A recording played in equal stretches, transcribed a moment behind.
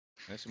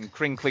There's some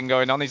crinkling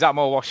going on. Is that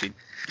more washing?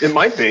 It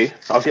might be.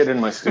 I'll get in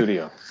my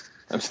studio.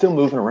 I'm still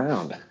moving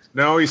around.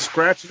 No, he's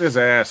scratching his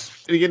ass.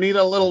 You need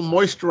a little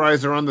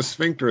moisturizer on the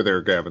sphincter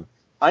there, Gavin.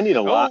 I need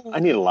a lot. I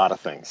need a lot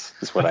of things.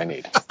 Is what I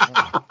need.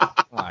 Oh,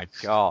 my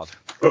God.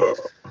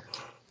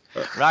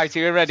 Right, are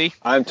you ready?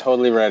 I'm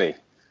totally ready.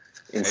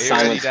 In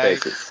silent ready,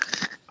 spaces.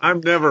 I'm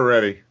never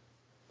ready.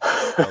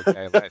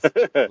 Okay,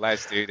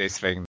 let's do this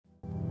thing.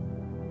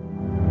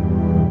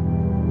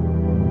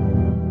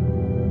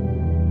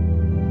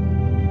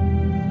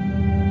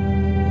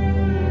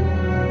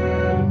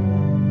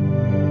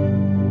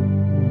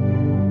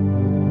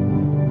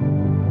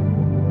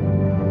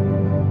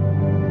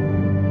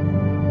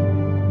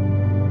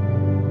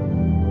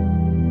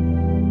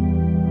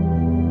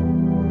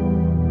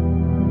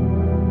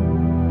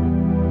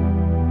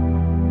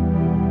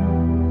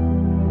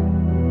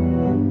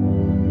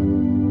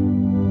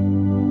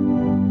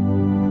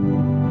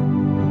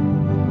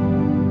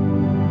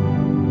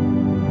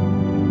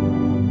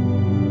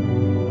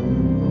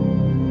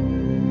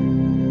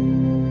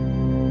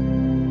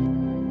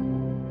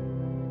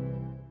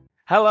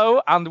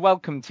 Hello and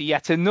welcome to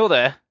yet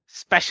another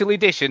special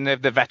edition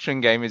of the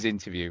Veteran Gamers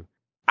Interview.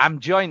 I'm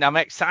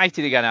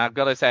excited again. I've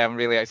got to say I'm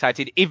really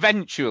excited.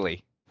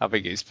 Eventually, I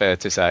think it's fair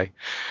to say.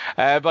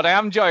 But I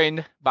am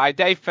joined by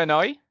Dave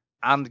Fennoy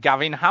and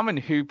Gavin Hammond,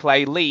 who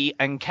play Lee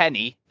and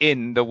Kenny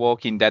in The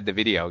Walking Dead, the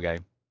video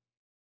game.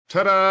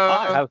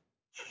 Ta-da!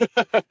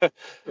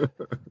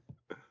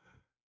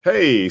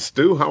 Hey,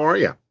 Stu, how are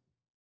you?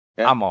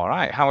 Yeah. I'm all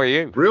right. How are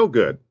you? Real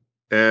good.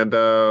 And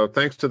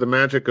thanks to the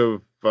magic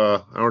of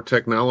our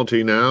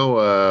technology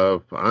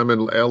now, I'm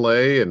in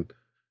L.A., and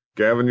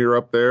Gavin, you're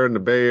up there in the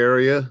Bay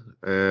Area.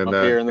 And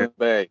up here in the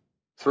Bay.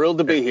 Thrilled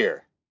to be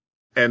here.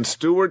 And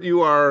Stuart,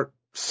 you are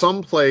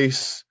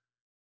someplace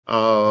in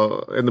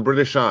the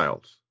British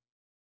Isles.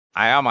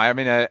 I am. I'm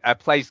in a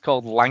place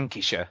called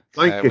Lancashire.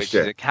 Which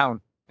is a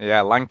county.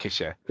 Yeah,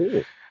 Lancashire.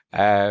 Cool.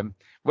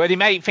 Where they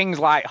make things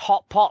like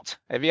hot pot.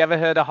 Have you ever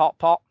heard of hot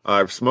pot?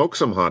 I've smoked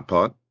some hot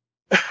pot.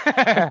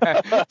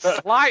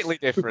 Slightly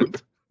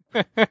different.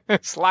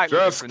 Slightly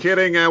Just different.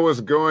 kidding. I was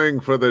going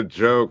for the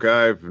joke.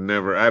 I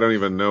don't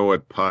even know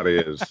what pot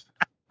is.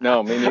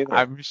 No, me neither.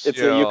 I'm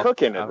sure. You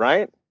cook in it,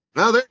 right?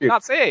 No,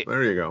 That's it.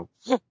 There you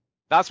go.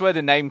 That's where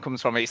the name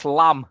comes from. It's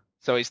lamb.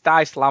 So it's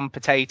diced lamb,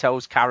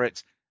 potatoes,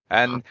 carrots,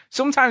 and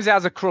sometimes it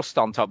has a crust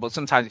on top, but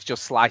sometimes it's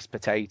just sliced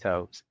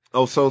potatoes.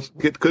 Oh, so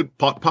it could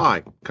pot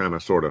pie, kind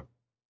of, sort of.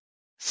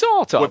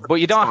 Sort of, but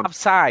you don't have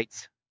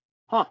sides.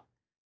 Huh.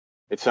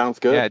 It sounds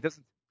good. Yeah, it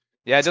doesn't.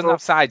 Yeah, it doesn't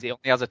have sides. It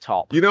only has a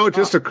top. You know, it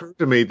just occurred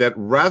to me that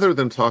rather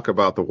than talk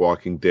about The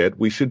Walking Dead,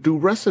 we should do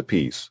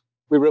recipes.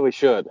 We really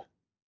should.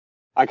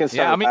 I can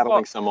start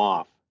battling some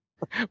off.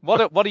 What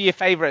are your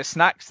favorite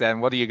snacks then?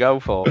 What do you go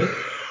for?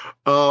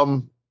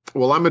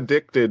 Well, I'm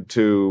addicted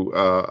to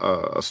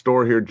a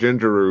store here,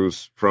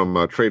 Gingeroos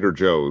from Trader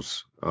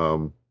Joe's.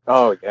 Oh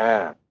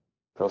yeah,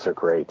 those are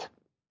great.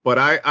 But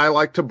I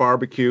like to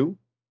barbecue.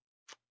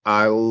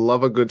 I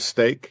love a good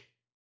steak.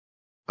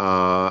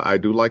 I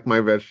do like my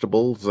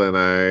vegetables, and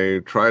I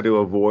try to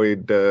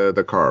avoid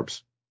the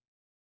carbs.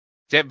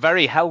 They're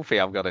very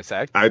healthy, I've got to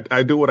say.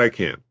 I do what I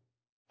can.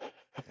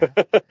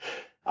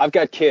 I've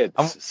got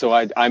kids, so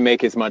I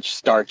make as much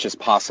starch as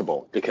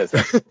possible because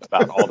that's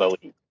about all they'll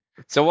eat.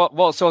 So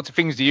what sorts of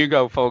things do you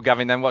go for,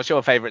 Gavin, then? What's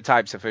your favorite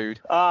types of food?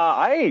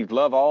 I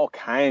love all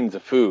kinds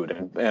of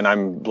food, and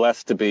I'm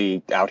blessed to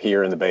be out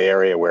here in the Bay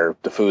Area where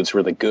the food's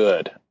really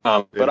good.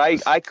 But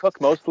I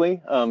cook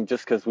mostly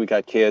just because we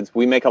got kids.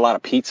 We make a lot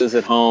of pizzas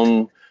at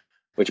home,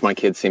 which my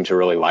kids seem to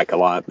really like a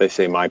lot. They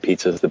say my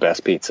pizza is the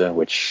best pizza,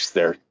 which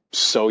they're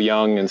so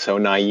young and so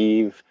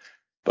naive.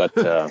 But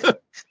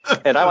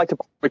and I like to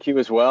barbecue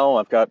as well.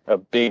 I've got a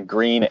big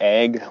green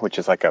egg, which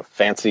is like a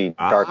fancy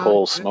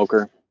charcoal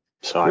smoker.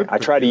 So I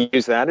try to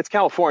use that. It's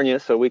California,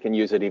 so we can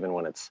use it even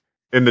when it's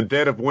in the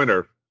dead of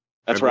winter.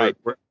 That's right.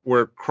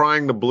 We're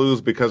crying the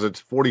blues because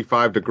it's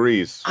 45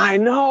 degrees. I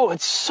know,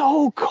 it's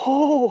so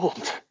cold.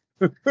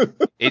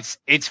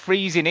 It's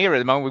freezing here at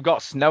the moment. We've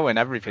got snow and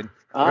everything.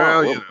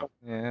 Well,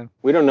 yeah.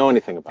 We don't know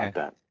anything about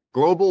that.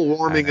 Global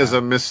warming is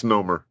a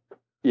misnomer.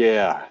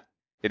 Yeah.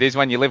 It is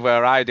when you live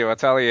where I do, I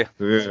tell you.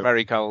 Yeah. It's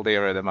very cold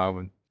here at the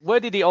moment. Where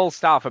did it all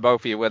start for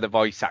both of you with the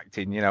voice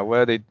acting? You know,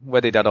 where did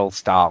that all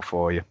start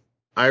for you?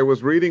 I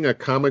was reading a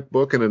comic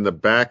book, and in the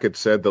back it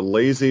said The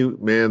Lazy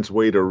Man's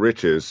Way to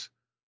Riches.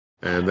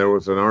 And there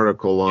was an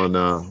article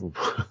on...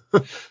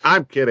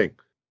 I'm kidding.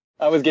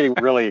 I was getting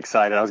really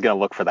excited. I was going to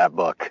look for that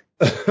book.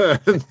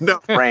 No.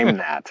 Frame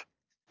that.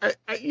 I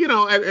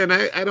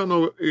don't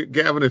know,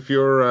 Gavin, if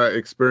your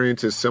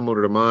experience is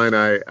similar to mine.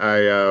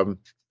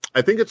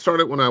 I think it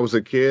started when I was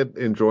a kid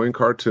enjoying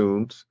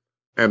cartoons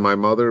and my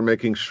mother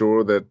making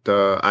sure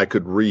that I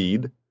could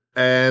read.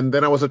 And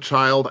then I was a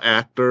child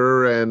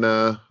actor and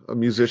a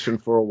musician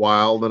for a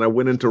while. Then I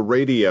went into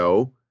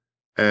radio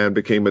and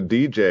became a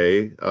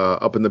DJ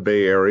up in the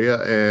Bay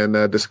Area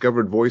and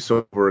discovered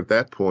voiceover at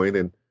that point.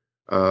 And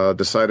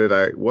decided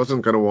I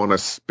wasn't going to want to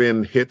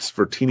spin hits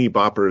for teeny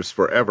boppers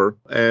forever,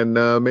 and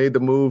made the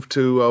move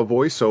to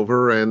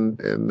voiceover,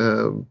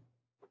 and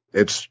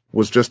it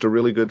was just a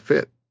really good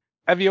fit.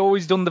 Have you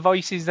always done the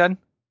voices then?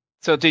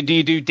 So do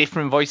you do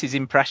different voices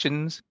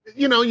impressions?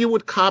 You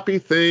would copy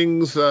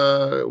things.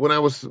 When I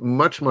was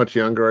much, much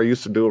younger, I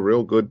used to do a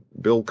real good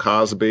Bill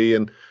Cosby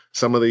and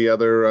some of the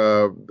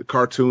other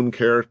cartoon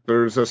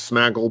characters,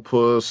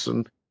 Snagglepuss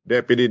and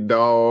Deputy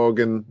Dog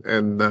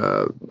and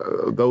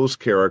those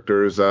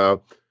characters.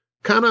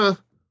 Kind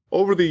of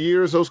over the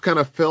years, those kind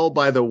of fell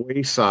by the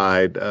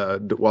wayside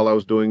while I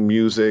was doing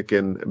music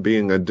and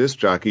being a disc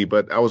jockey.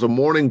 But I was a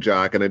morning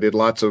jock, and I did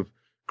lots of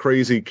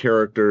crazy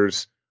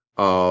characters.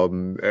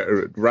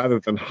 Rather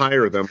than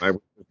hire them, I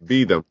would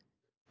be them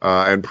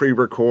and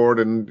pre-record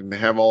and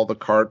have all the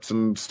carts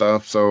and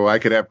stuff, so I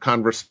could have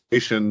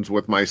conversations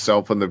with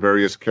myself and the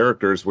various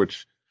characters,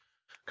 which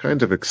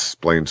kind of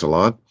explains a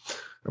lot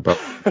about.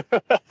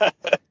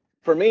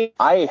 For me,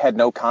 I had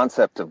no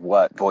concept of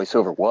what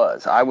voiceover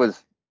was. I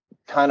was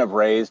kind of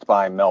raised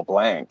by Mel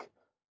Blanc,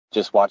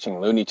 just watching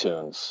Looney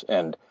Tunes,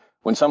 and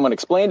when someone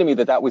explained to me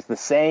that that was the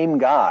same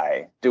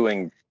guy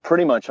doing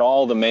pretty much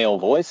all the male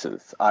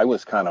voices, I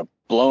was kind of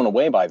blown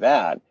away by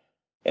that.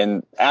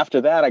 And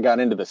after that, I got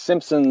into The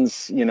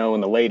Simpsons, in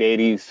the late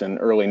 80s and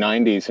early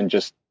 90s, and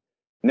just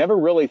never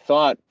really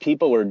thought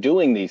people were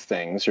doing these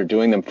things or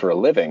doing them for a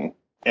living.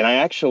 And I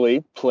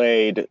actually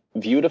played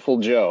Beautiful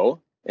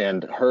Joe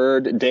and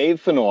heard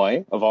Dave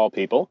Fennoy, of all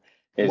people,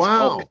 his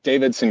Hulk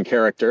Davidson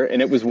character.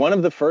 And it was one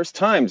of the first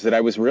times that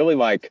I was really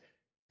like,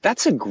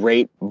 that's a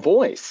great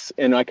voice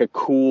and like a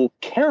cool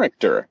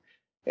character.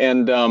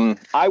 And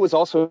I was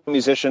also a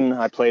musician.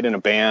 I played in a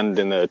band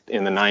in the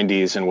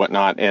 90s and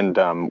whatnot.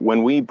 And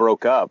when we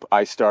broke up,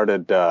 I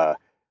started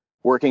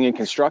working in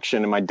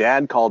construction. And my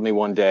dad called me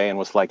one day and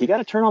was like, you got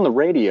to turn on the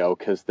radio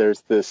because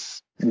there's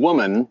this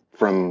woman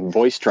from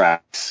Voice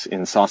Tracks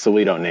in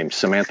Sausalito named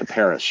Samantha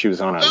Paris. She was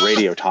on a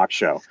radio talk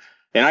show.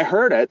 And I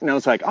heard it and I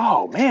was like,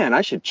 oh, man,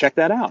 I should check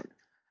that out.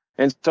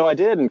 And so I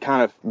did, and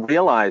kind of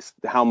realized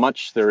how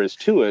much there is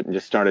to it, and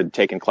just started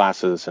taking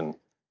classes and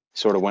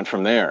sort of went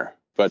from there.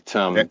 But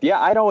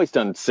I'd always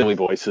done silly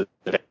voices,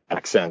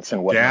 accents,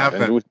 and whatnot,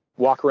 and would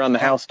walk around the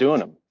house doing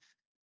them.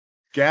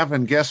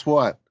 Gavin, guess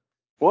what?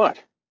 What?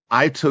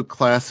 I took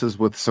classes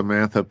with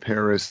Samantha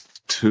Paris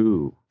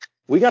too.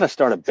 We got to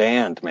start a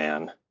band,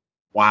 man.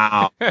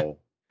 Wow.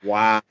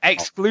 Wow.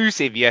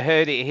 Exclusive. You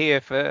heard it here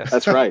first.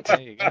 That's right.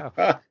 There you go.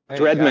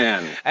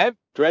 Dreadman.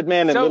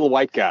 Dreadman and Little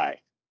White Guy.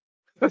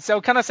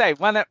 So can I say,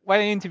 when I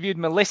interviewed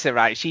Melissa,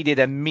 right, she did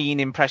a mean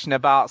impression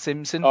of Bart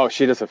Simpson. Oh,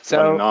 she does a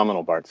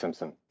phenomenal Bart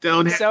Simpson.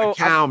 Don't hit the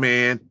cow,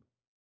 man.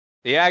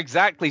 Yeah,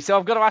 exactly. So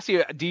I've got to ask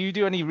you, do you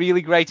do any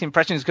really great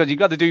impressions? Because you've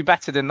got to do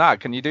better than that.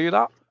 Can you do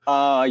that?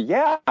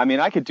 Yeah. I mean,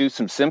 I could do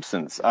some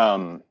Simpsons.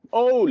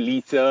 Oh,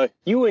 Lisa,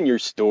 you and your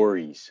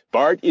stories.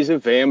 Bart is a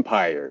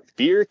vampire.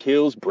 Beer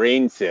kills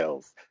brain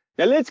cells.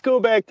 Now let's go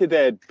back to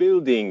that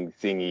building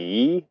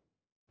thingy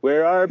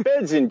where our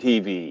beds and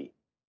TV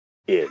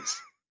is.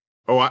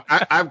 Oh,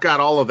 I've got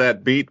all of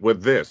that beat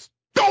with this.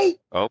 Go!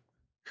 Oh,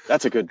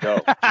 that's a good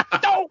go.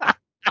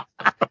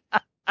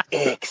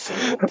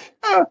 Excellent.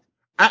 Oh,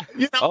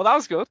 that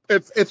was good.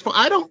 It's.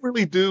 I don't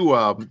really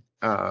do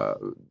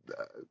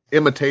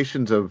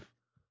imitations of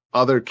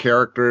other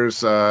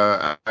characters.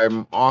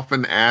 I'm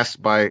often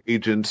asked by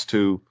agents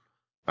to,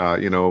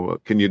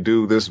 can you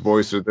do this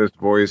voice,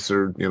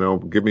 or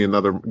give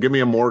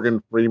me a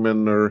Morgan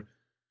Freeman or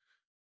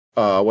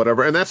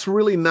whatever. And that's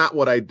really not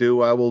what I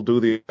do. I will do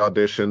the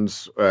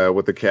auditions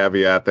with the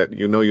caveat that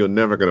you're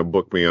never going to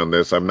book me on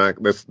this.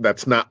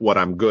 That's not what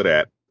I'm good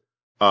at.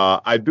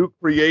 I do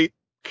create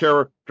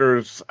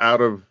characters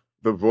out of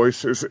the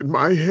voices in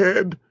my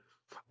head,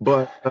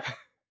 but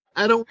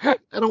I don't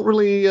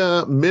really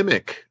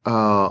mimic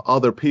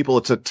other people.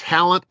 It's a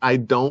talent I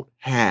don't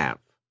have.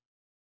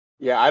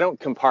 Yeah, I don't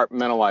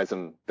compartmentalize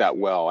them that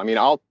well. I mean,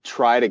 I'll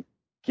try to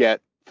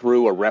get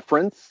through a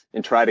reference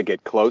and try to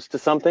get close to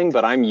something,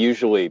 but I'm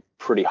usually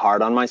pretty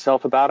hard on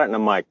myself about it. And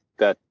I'm like,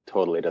 that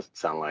totally doesn't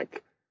sound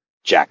like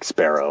Jack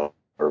Sparrow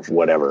or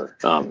whatever.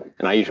 And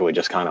I usually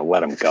just kind of let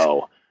them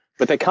go,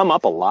 but they come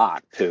up a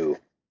lot too.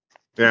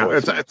 Yeah.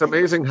 It's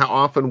amazing how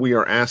often we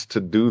are asked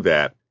to do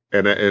that.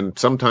 And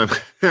sometimes,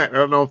 I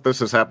don't know if this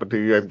has happened to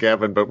you,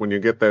 Gavin, but when you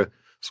get the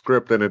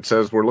script and it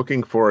says, we're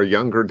looking for a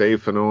younger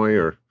Dave Fennoy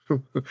or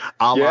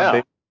a la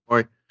Dave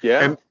Fennoy.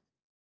 Yeah.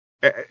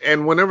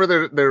 And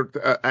whenever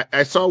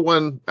I saw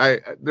one,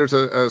 there's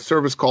a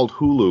service called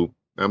Hulu.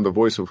 I'm the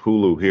voice of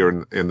Hulu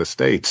here in the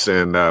States.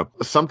 And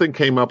something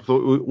came up.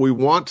 We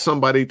want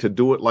somebody to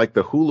do it like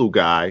the Hulu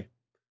guy.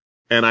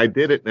 And I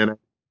did it, and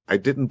I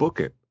didn't book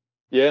it.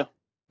 Yeah.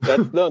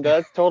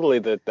 That's totally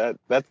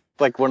that's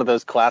like one of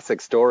those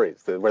classic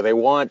stories where they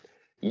want,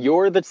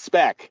 you're the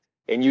spec,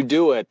 and you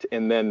do it,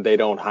 and then they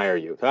don't hire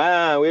you.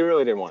 We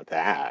really didn't want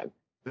that.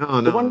 No,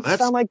 the ones that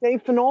sound like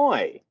Dave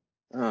Fennoy.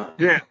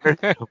 Yeah.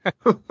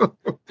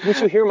 Did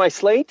you hear my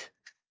slate?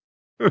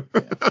 Yeah.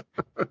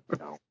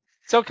 No.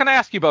 So can I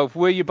ask you both,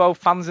 were you both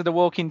fans of The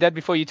Walking Dead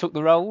before you took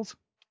the roles?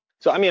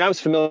 So, I mean, I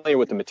was familiar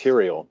with the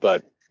material,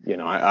 but,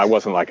 I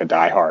wasn't like a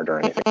diehard or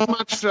anything.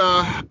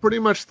 Pretty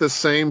much the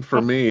same for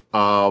me.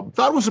 Thought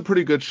it was a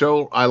pretty good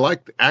show. I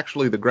liked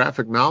actually the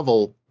graphic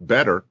novel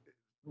better.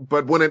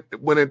 But when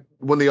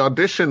the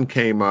audition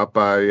came up,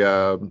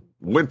 I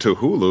went to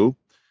Hulu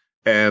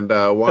and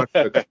watched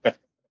the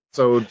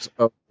episodes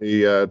of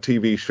the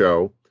TV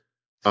show.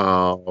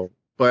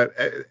 But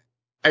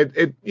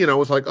it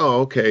was like,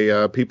 oh,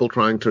 okay, people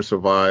trying to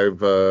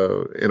survive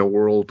in a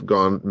world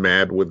gone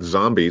mad with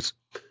zombies.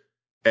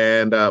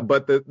 And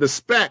but the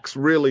specs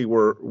really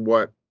were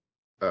what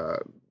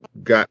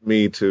got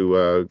me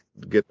to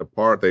get the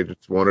part. They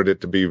just wanted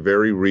it to be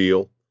very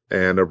real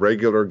and a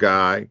regular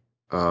guy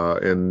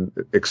in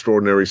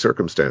extraordinary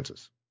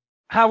circumstances.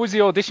 How was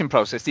the audition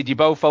process? Did you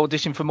both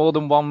audition for more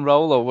than one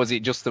role, or was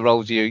it just the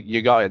roles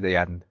you got at the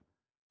end?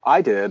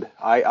 I did.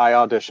 I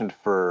auditioned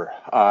for,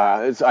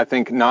 I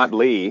think not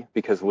Lee,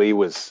 because Lee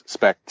was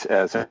spec'd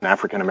as an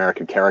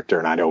African-American character,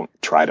 and I don't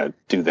try to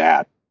do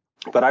that.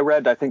 But I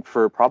read, I think,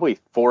 for probably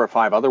 4 or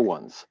 5 other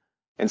ones.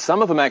 And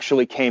some of them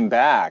actually came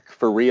back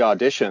for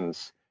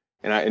re-auditions.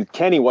 And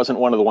Kenny wasn't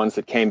one of the ones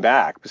that came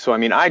back. So, I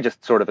mean, I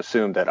just sort of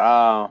assumed that,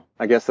 I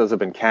guess those have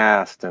been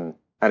cast, and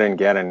I didn't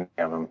get any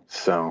of them.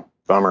 So,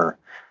 bummer.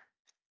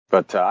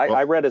 But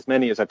I read as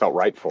many as I felt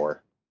right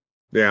for.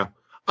 Yeah.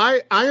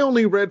 I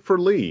only read for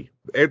Lee.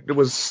 It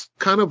was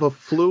kind of a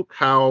fluke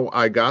how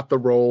I got the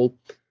role.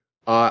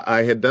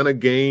 I had done a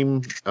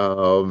game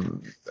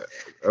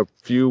a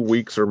few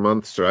weeks or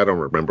months, I don't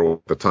remember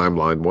what the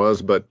timeline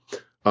was, but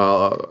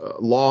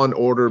Law and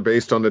Order,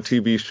 based on the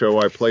TV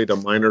show, I played a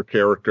minor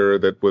character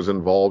that was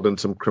involved in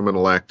some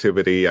criminal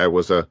activity. I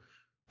was a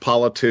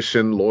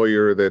politician,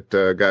 lawyer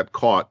that got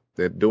caught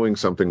at doing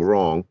something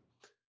wrong.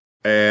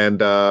 And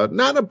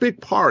not a big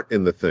part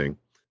in the thing,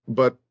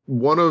 but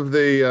one of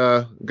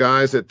the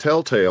guys at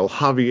Telltale,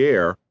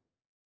 Javier,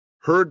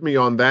 heard me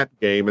on that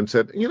game and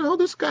said,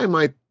 this guy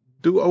might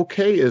do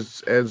okay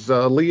as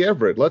Lee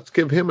Everett. Let's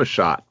give him a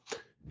shot.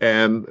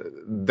 And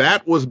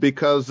that was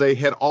because they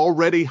had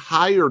already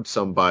hired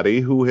somebody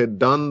who had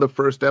done the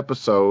first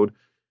episode.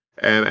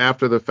 And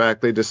after the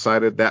fact, they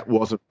decided that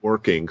wasn't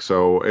working.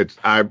 So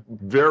I'm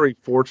very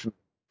fortunate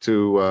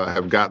to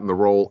have gotten the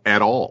role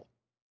at all.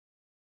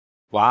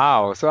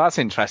 Wow. So that's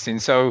interesting.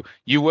 So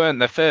you weren't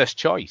the first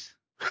choice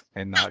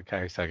in that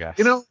case, I guess.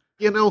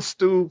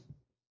 Stu,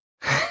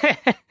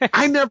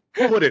 I never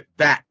put it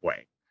that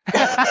way.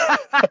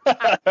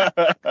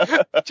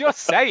 Just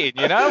saying,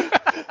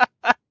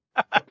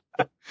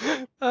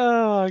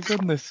 Oh my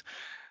goodness.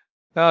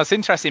 No, it's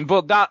interesting.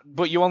 But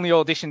you only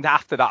auditioned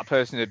after that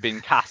person had been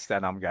cast,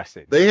 then, I'm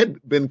guessing. They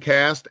had been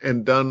cast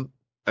and done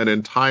an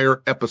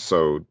entire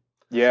episode.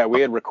 Yeah,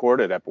 we had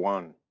recorded Ep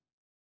 1.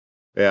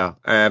 Yeah,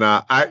 and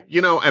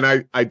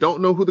I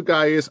don't know who the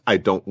guy is. I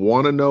don't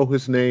want to know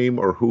his name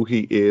or who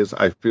he is.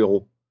 I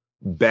feel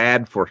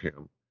bad for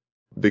him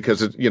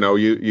because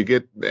you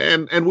get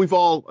and we've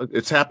all,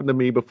 it's happened to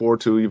me before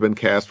too. You've been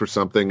cast for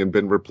something and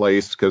been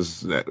replaced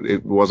because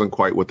it wasn't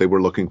quite what they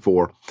were looking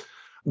for.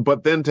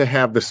 But then to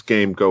have this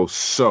game go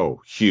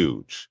so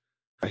huge,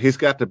 he's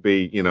got to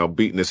be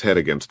beating his head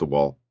against the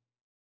wall.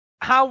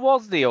 How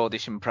was the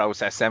audition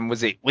process then?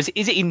 Is it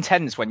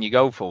intense when you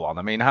go for one?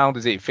 I mean, how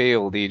does it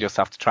feel? Do you just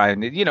have to try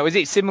and, is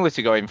it similar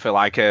to going for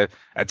like a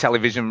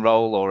television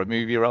role or a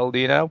movie role? Do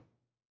you know?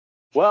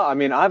 Well, I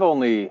mean, I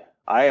only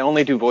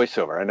do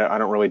voiceover. I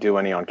don't really do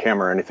any on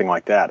camera or anything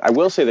like that. I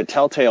will say that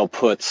Telltale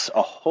puts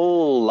a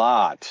whole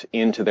lot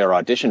into their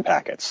audition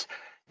packets.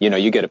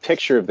 You get a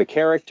picture of the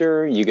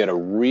character, you get a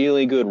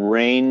really good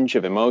range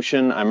of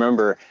emotion. I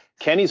remember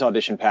Kenny's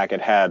audition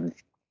packet had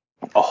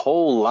a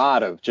whole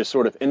lot of just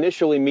sort of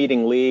initially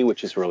meeting Lee,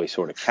 which is really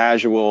sort of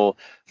casual,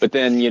 but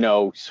then,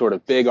 sort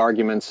of big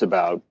arguments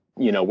about,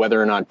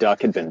 whether or not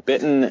Duck had been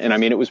bitten. And I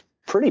mean, it was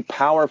pretty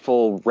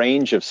powerful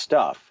range of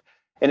stuff.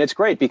 And it's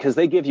great because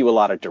they give you a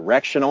lot of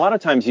direction. A lot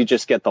of times you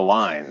just get the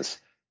lines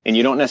and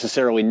you don't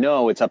necessarily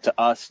know. It's up to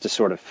us to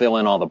sort of fill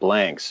in all the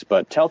blanks.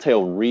 But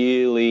Telltale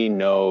really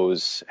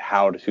knows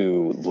how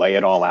to lay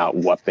it all out,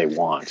 what they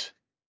want.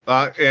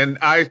 And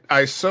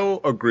I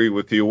so agree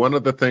with you. One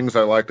of the things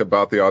I liked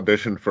about the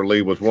audition for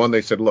Lee was, one,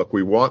 they said, look,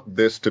 we want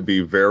this to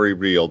be very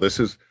real. This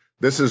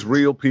is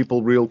real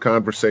people, real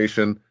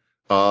conversation.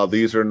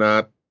 These are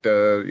not,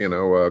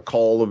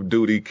 Call of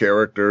Duty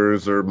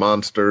characters or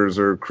monsters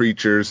or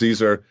creatures.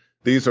 These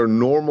are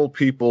normal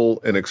people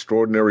in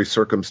extraordinary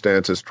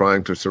circumstances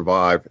trying to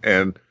survive.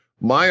 And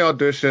my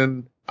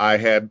audition, I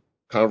had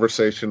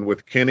conversation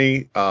with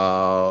Kenny,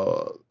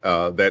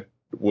 that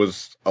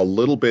was a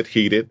little bit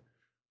heated.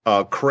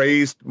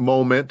 Crazed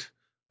moment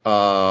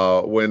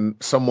when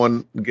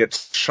someone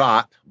gets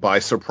shot by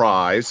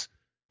surprise,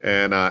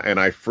 and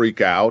I freak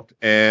out,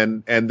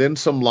 and then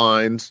some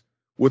lines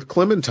with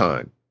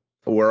Clementine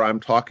where I'm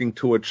talking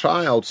to a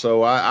child.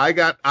 So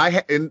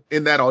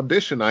in that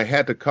audition I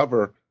had to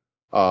cover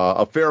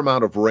a fair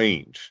amount of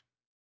range,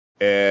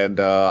 and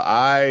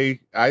I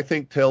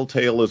think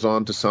Telltale is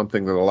on to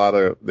something that a lot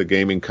of the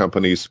gaming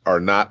companies are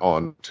not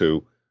on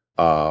to,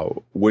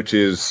 which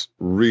is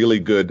really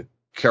good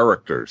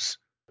characters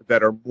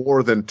that are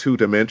more than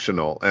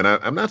two-dimensional. And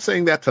I'm not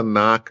saying that to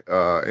knock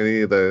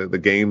any of the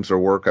games or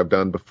work I've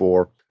done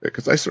before,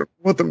 because I sort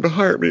of want them to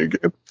hire me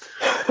again.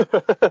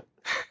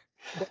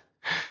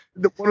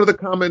 One of the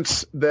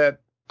comments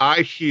that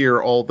I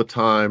hear all the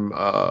time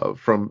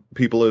from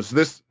people is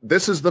this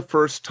is the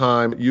first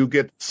time you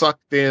get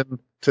sucked in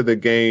to the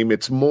game.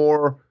 It's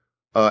more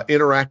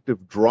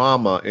interactive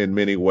drama in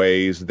many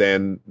ways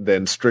than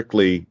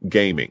strictly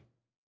gaming.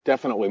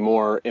 Definitely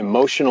more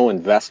emotional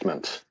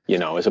investment,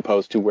 as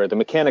opposed to where the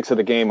mechanics of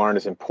the game aren't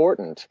as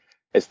important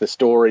as the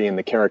story and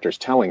the characters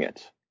telling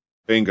it.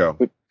 Bingo.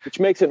 Which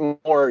makes it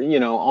more,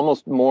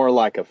 almost more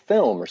like a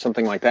film or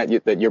something like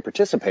that that you're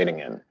participating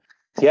in.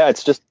 Yeah,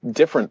 it's just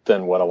different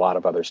than what a lot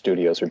of other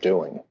studios are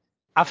doing.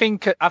 I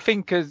think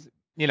as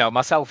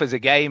myself as a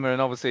gamer,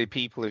 and obviously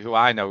people who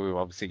I know who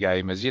are obviously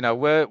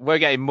gamers, we're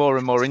getting more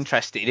and more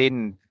interested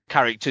in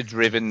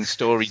character-driven,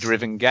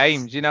 story-driven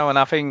games, and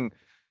I think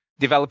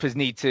developers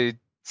need to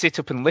sit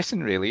up and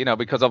listen, really,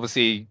 because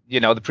obviously,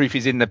 the proof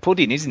is in the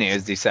pudding, isn't it,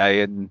 as they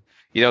say, and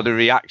the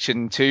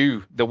reaction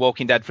to The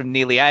Walking Dead from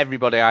nearly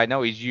everybody I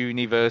know is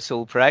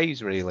universal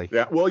praise, really.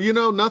 Yeah, well,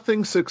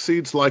 nothing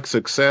succeeds like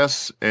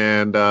success,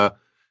 and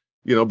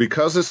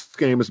because this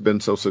game has been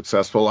so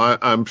successful,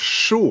 I'm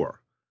sure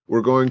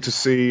we're going to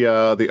see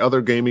the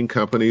other gaming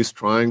companies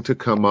trying to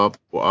come up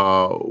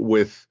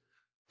with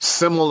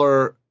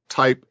similar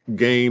type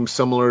games,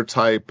 similar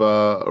type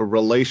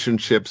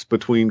relationships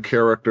between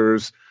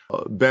characters,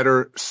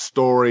 better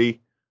story,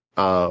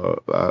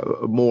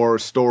 more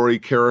story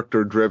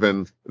character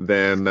driven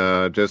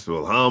than just,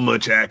 well, how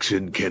much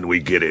action can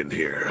we get in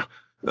here?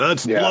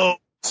 Let's blow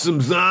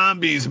some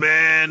zombies,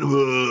 man.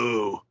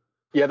 Whoa.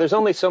 Yeah, there's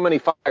only so many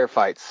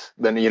firefights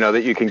that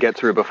you can get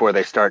through before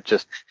they start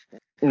just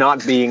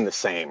not being the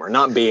same or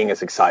not being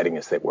as exciting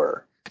as they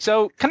were.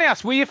 So, can I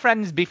ask, were you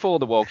friends before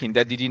The Walking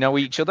Dead? Did you know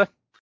each other?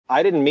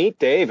 I didn't meet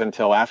Dave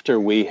until after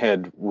we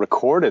had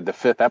recorded the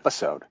 5th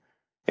episode.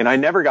 And I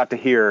never got to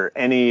hear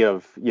any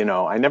of,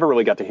 I never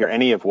really got to hear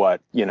any of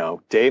what,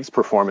 Dave's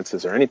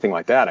performances or anything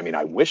like that. I mean,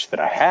 I wish that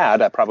I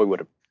had. I probably would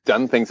have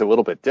done things a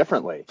little bit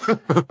differently.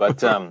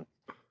 But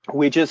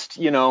we just,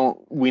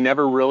 we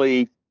never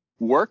really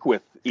work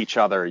with each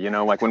other,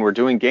 like when we're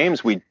doing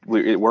games,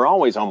 we're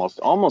always almost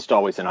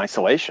always in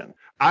isolation.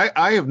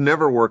 I have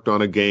never worked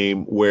on a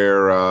game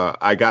where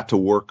I got to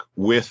work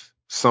with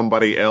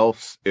somebody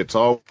else. It's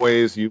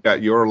always you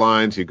got your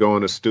lines, you go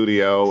in a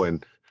studio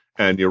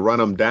and you run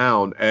them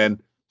down.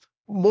 And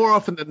more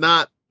often than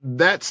not,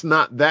 that's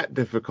not that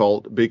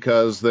difficult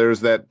because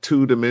there's that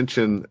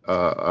two-dimension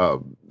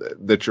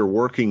that you're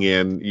working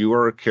in. You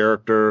are a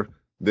character.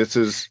 This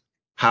is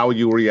how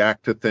you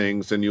react to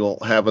things, and you'll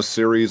have a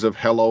series of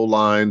hello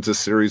lines, a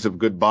series of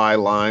goodbye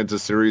lines, a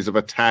series of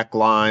attack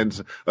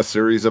lines, a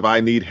series of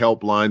I need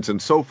help lines,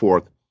 and so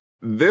forth.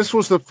 This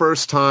was the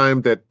first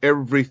time that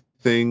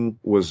everything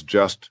was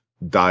just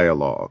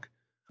dialogue.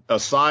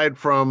 Aside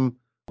from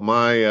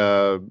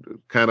my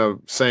kind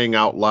of saying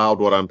out loud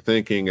what I'm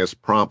thinking as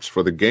prompts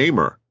for the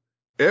gamer,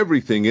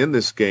 everything in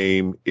this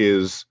game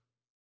is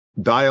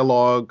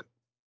dialogue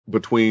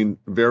between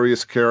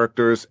various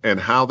characters, and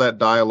how that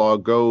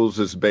dialogue goes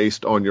is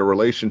based on your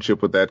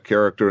relationship with that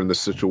character and the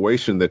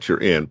situation that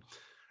you're in.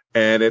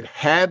 And it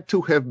had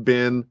to have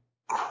been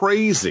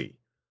crazy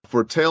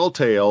for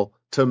Telltale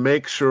to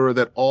make sure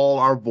that all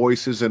our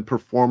voices and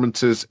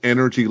performances,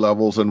 energy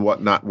levels and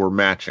whatnot were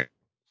matching.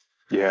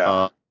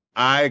 Yeah.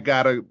 I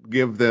gotta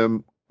give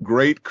them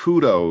great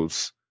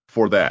kudos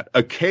for that.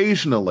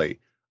 Occasionally,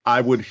 I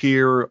would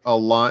hear a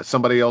line,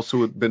 somebody else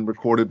who had been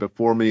recorded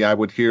before me, I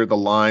would hear the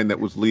line that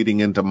was leading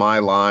into my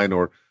line,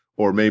 or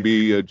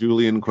maybe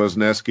Julian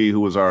Kwasniewski,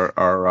 who was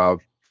our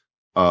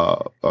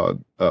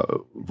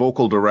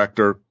vocal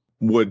director,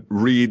 would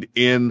read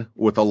in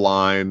with a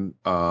line.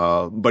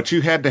 But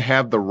you had to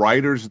have the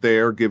writers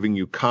there giving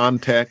you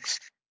context,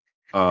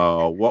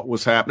 what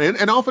was happening.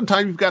 And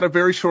oftentimes you've got a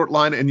very short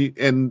line,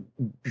 and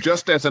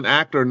just as an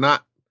actor,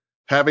 not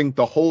having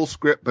the whole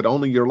script, but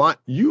only your line,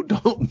 you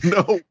don't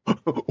know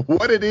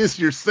what it is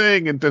you're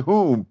saying and to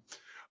whom.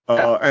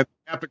 And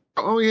after,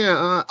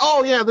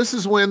 this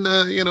is when,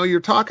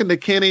 you're talking to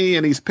Kenny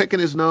and he's picking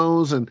his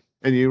nose and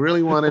you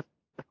really want to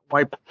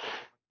wipe.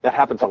 That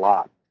happens a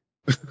lot.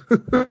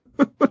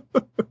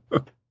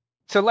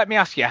 So let me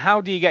ask you,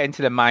 how do you get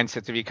into the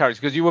mindset of your characters?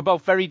 Because you were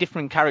both very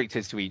different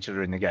characters to each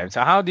other in the game.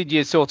 So how did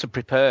you sort of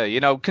prepare,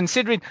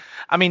 considering,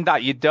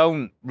 that you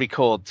don't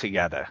record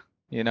together?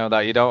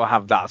 That you don't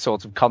have that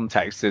sort of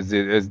context as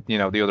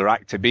the other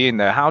actor being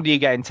there. How do you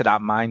get into that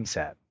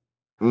mindset?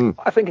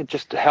 I think it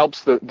just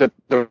helps. The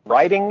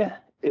writing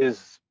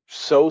is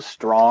so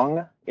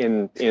strong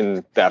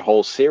in that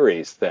whole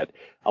series that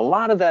a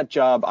lot of that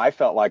job I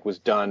felt like was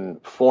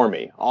done for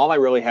me. All I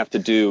really have to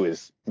do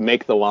is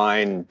make the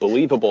line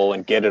believable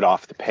and get it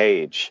off the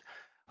page.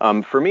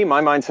 For me,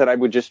 my mindset, I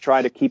would just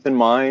try to keep in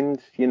mind,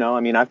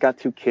 I've got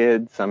 2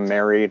 kids, I'm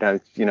married, I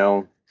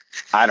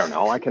don't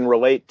know. I can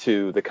relate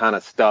to the kind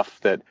of stuff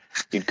that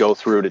you'd go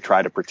through to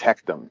try to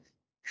protect them,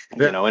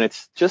 and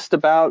it's just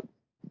about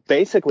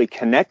basically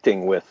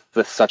connecting with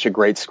such a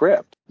great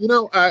script.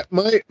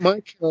 My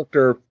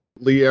character,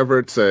 Lee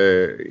Everett's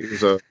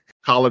is a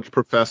college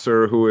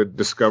professor who had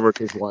discovered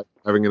his wife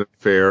having an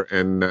affair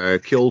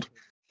and killed her,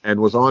 and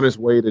was on his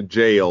way to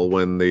jail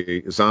when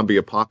the zombie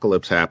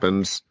apocalypse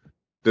happens.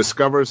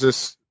 Discovers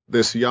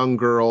this young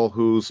girl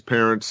whose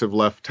parents have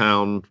left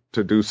town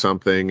to do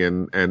something,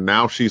 and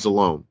now she's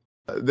alone.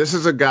 This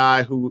is a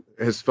guy who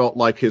has felt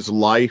like his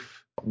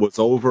life was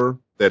over,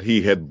 that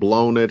he had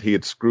blown it, he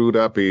had screwed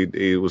up,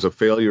 he was a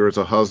failure as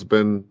a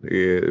husband,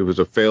 he was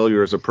a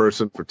failure as a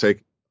person for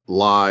taking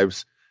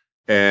lives.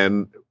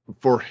 And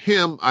for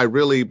him, I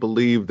really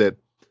believe that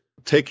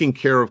taking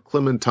care of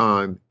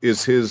Clementine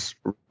is his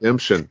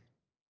redemption.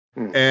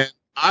 And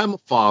I'm a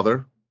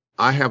father.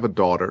 I have a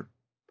daughter.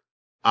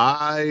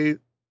 I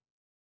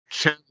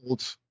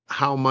channeled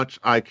how much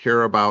I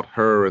care about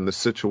her and the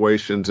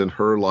situations in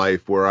her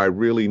life where I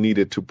really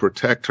needed to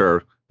protect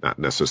her, not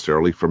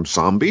necessarily from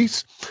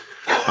zombies.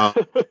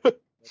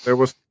 There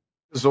was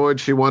a Zoid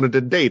she wanted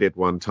to date at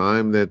one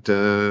time that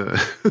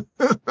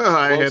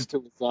I Close had to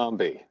a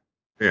zombie.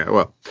 Yeah,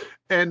 well,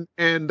 and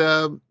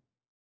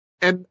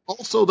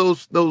also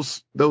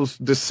those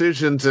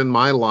decisions in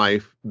my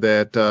life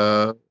that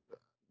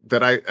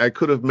that I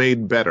could have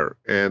made better.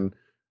 And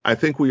I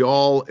think we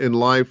all in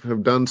life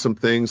have done some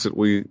things that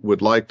we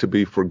would like to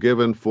be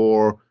forgiven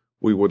for.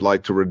 We would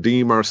like to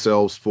redeem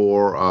ourselves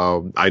for.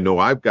 I know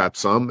I've got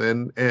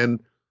some,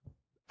 and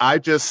I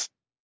just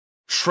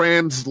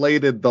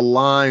translated the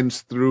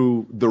lines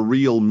through the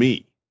real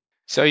me.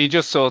 So you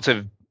just sort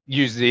of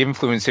use the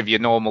influence of your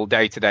normal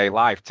day-to-day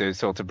life to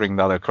sort of bring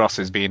that across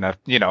as being a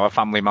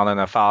family man and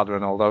a father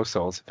and all those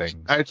sorts of things.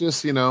 I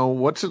just,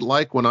 what's it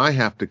like when I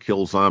have to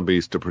kill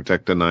zombies to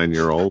protect a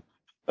 9-year-old?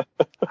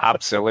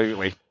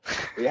 Absolutely.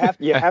 You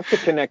have to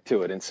connect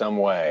to it in some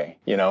way,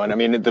 and I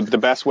mean, the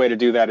best way to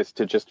do that is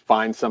to just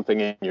find something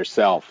in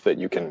yourself that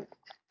you can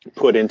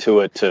put into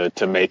it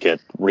to make it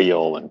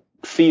real and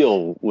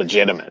feel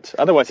legitimate.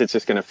 Otherwise, it's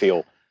just going to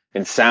feel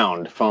and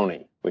sound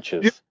phony, which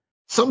is.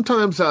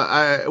 Sometimes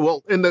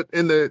in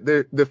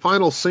the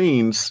final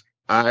scenes,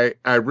 I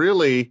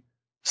really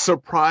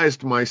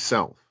surprised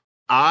myself.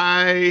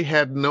 I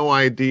had no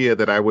idea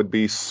that I would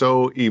be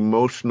so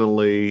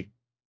emotionally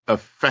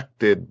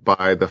affected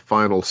by the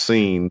final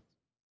scene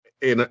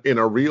in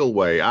a real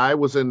way. I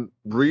was in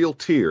real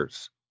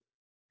tears.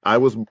 I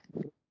was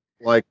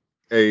like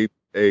a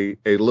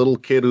little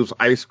kid whose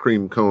ice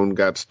cream cone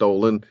got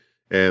stolen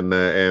and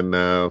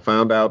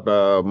found out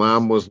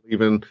mom was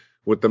leaving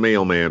with the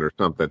mailman or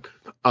something.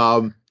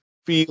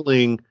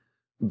 Feeling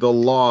the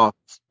loss,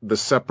 the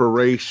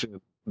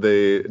separation,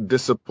 the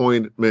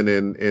disappointment,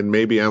 and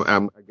maybe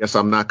I guess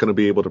I'm not going to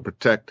be able to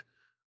protect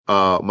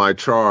my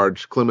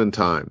charge,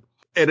 Clementine.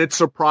 And it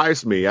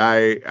surprised me.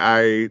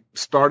 I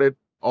started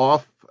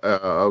off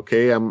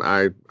okay.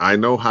 I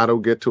know how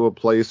to get to a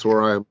place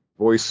where my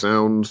voice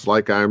sounds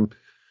like I'm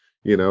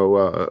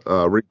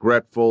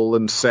regretful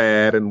and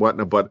sad and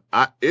whatnot, but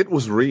it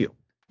was real.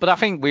 But I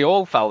think we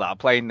all felt that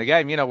playing the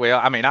game.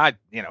 I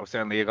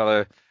certainly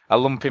got a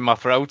lump in my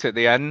throat at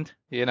the end.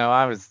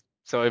 I was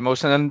so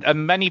emotional,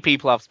 and many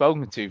people I've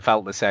spoken to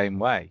felt the same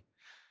way.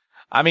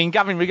 I mean,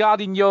 Gavin,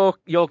 regarding your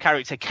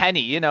character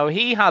Kenny,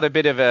 he had a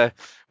bit of it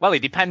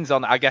depends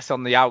on, I guess,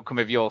 on the outcome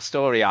of your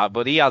story arc,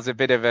 but he has a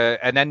bit of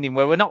an ending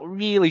where we're not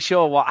really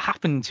sure what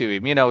happened to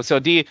him, so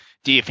do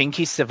you think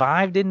he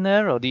survived in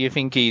there, or do you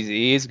think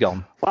he is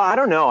gone? Well, I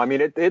don't know. I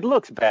mean, it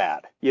looks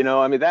bad,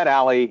 I mean, that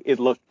alley, it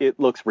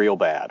looks real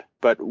bad.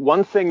 But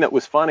one thing that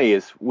was funny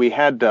is we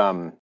had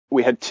 2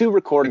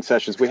 recording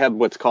sessions. We had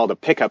what's called a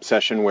pickup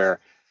session, where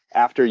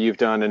after you've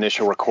done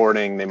initial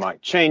recording, they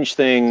might change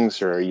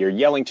things, or you're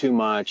yelling too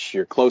much,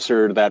 you're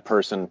closer to that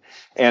person.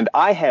 And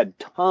I had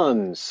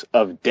tons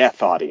of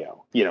death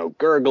audio,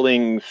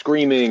 gurgling,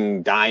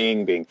 screaming,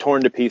 dying, being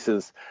torn to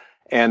pieces.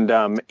 And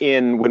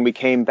when we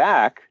came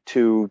back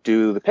to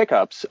do the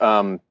pickups,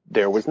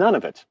 there was none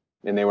of it.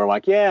 And they were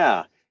like,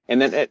 yeah.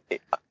 And then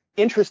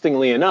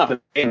interestingly enough, the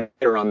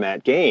editor on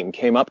that game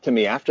came up to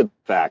me after the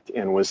fact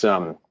and was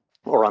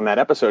or on that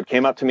episode,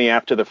 came up to me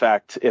after the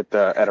fact at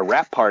a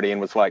rap party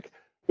and was like,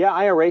 yeah,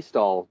 I erased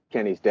all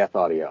Kenny's death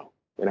audio.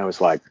 And I was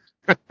like,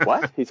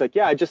 what? He's like,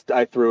 yeah,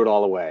 I threw it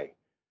all away.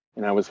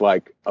 And I was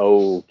like,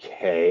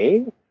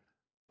 okay.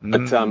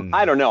 But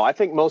I don't know. I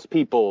think most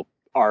people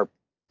are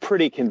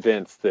pretty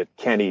convinced that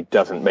Kenny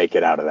doesn't make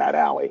it out of that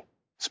alley.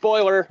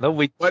 Spoiler. No,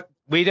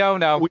 we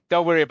don't know.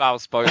 Don't worry about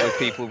spoilers.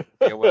 People will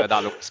be aware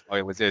that what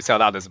spoilers is, so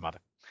that doesn't matter.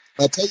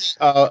 I'll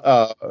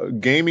tell you,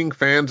 gaming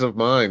fans of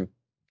mine,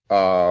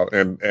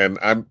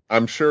 and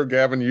I'm sure,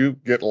 Gavin, you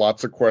get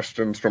lots of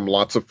questions from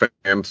lots of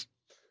fans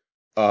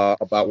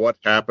about what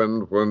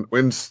happened.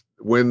 When's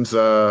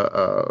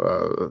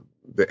the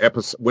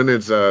episode? When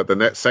is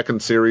the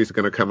second series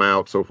going to come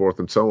out? So forth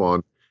and so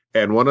on.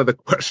 And one of the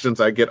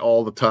questions I get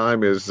all the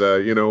time is,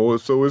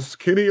 so is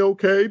Kenny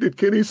okay? Did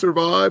Kenny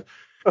survive?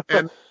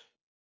 And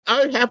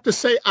I have to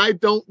say, I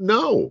don't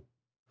know.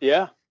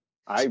 Yeah,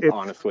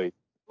 honestly,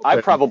 I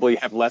probably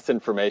have less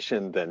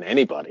information than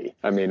anybody.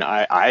 I mean,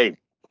 I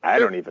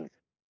don't even.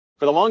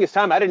 for the longest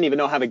time, I didn't even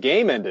know how the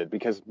game ended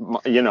because,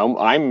 you know,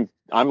 I'm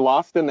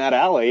lost in that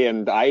alley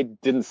and I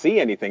didn't see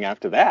anything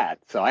after that.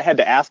 So I had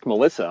to ask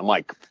Melissa. I'm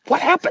like, what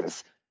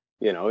happens?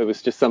 You know, it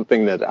was just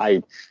something that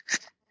I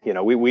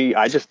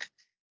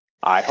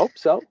hope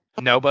so.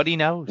 Nobody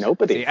knows.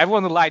 Nobody. See,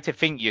 everyone would like to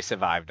think you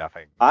survived, I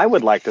think. I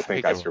would like to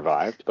think I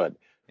survived, but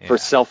for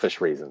selfish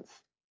reasons.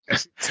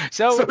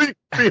 So you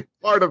can be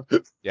part of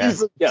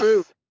season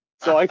 2.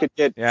 So I could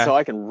so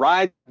I can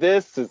ride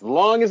this as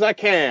long as I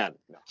can.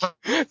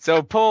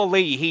 So poor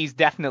Lee, he's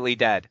definitely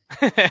dead.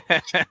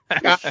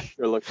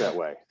 Sure looks that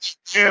way.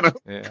 Anna,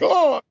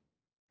 God.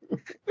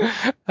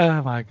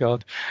 Oh my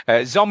God.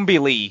 Zombie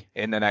Lee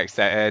in the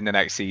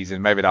next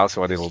season. Maybe that's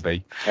what it'll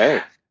be.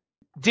 Hey.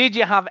 Did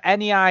you have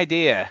any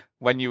idea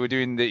when you were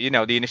doing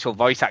the initial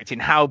voice acting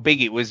how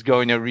big it was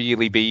going to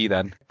really be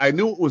then? I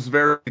knew it was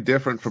very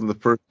different from the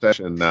first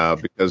session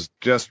because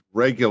just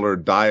regular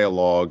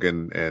dialogue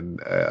and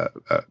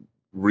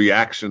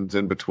reactions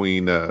in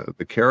between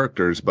the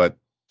characters, but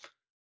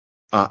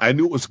I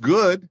knew it was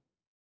good,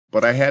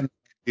 but I hadn't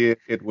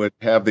it would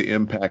have the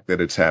impact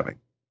that it's having.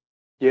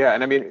 Yeah,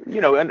 and I mean,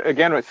 and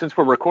again, since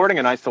we're recording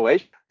in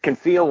isolation, can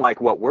feel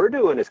like what we're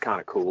doing is kind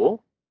of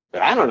cool.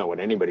 But I don't know what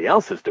anybody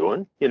else is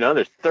doing.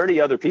 There's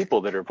 30 other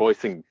people that are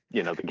voicing,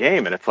 the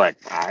game. And it's like,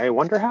 I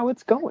wonder how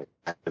it's going.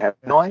 I have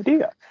no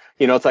idea.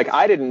 It's like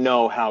I didn't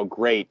know how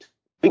great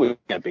it was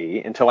going to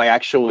be until I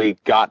actually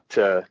got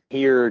to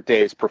hear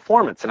Dave's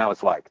performance. And I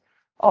was like,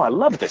 oh, I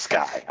love this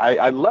guy.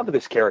 I love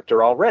this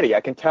character already. I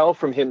can tell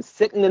from him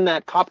sitting in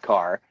that cop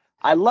car.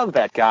 I love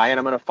that guy, and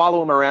I'm going to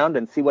follow him around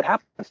and see what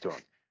happens to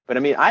him. But I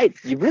mean,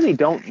 you really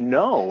don't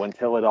know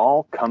until it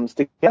all comes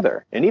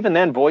together. And even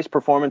then, voice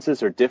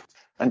performances are different.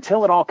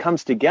 Until it all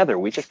comes together,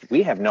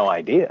 we have no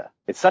idea.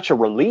 It's such a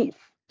relief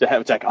to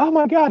have. It's like, oh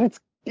my God,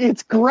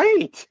 it's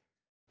great.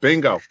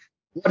 Bingo.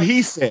 What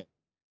he said.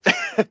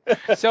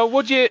 So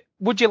would you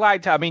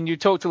like to? I mean, you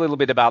talked a little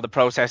bit about the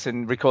process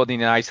and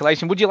recording in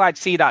isolation. Would you like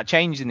to see that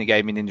change in the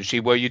gaming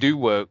industry where you do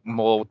work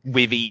more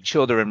with each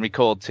other and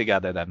record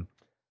together? Then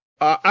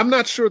I'm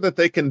not sure that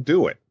they can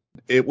do it.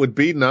 It would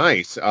be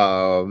nice.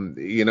 When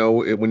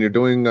you're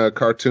doing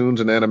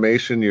cartoons and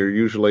animation, you're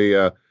usually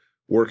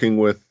working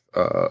with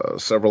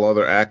several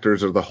other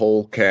actors or the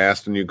whole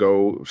cast, and you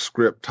go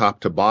script top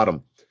to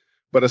bottom.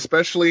 But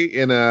especially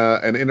in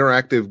an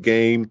interactive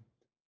game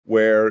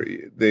where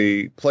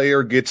the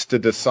player gets to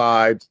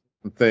decide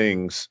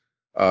things,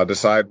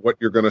 decide what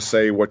you're going to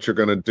say, what you're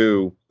going to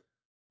do.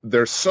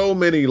 There's so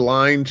many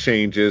line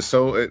changes.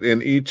 So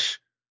in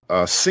each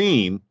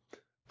scene,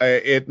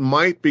 it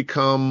might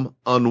become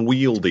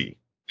unwieldy.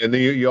 And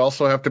you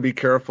also have to be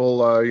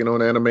careful,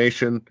 in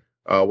animation.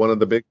 One of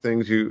the big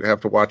things you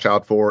have to watch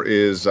out for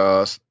is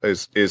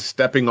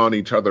stepping on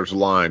each other's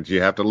lines.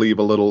 You have to leave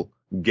a little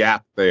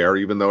gap there,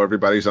 even though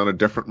everybody's on a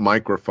different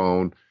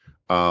microphone.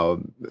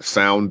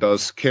 Sound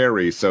does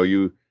carry, so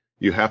you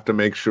have to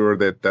make sure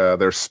that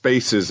there's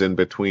spaces in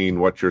between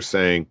what you're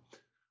saying.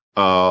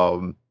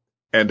 And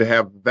to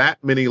have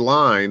that many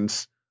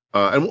lines,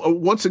 and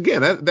once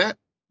again,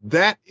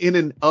 that in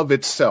and of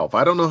itself,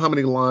 I don't know how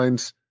many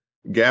lines,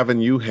 Gavin,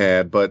 you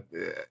had, but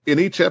in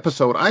each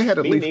episode, I had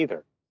at least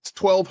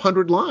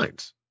 1,200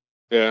 lines.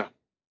 Yeah.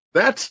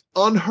 That's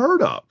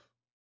unheard of.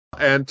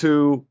 And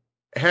to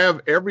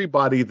have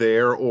everybody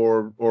there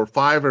or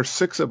 5 or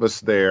 6 of us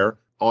there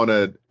on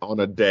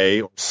a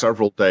day or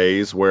several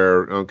days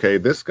where, okay,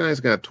 this guy's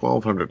got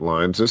 1,200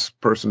 lines, this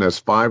person has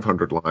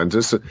 500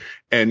 lines,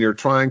 and you're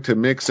trying to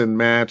mix and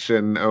match,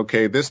 and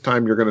okay, this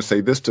time you're going to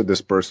say this to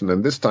this person,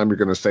 and this time you're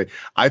going to say,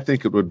 I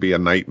think it would be a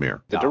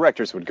nightmare. The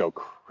directors would go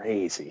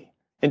crazy.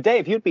 And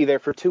Dave, you'd be there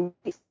for 2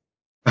 weeks.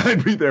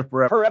 I'd be there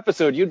forever. Per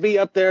episode, you'd be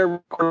up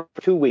there for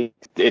 2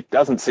 weeks. It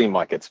doesn't seem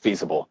like it's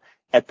feasible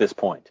at this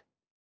point.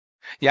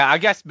 Yeah, I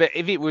guess, but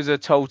if it was a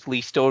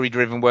totally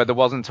story-driven where there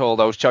wasn't all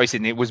those choices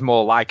and it was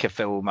more like a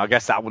film, I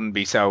guess that wouldn't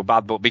be so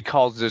bad. But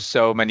because there's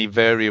so many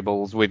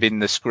variables within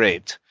the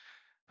script,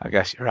 I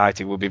guess you're right,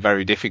 it would be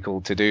very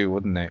difficult to do,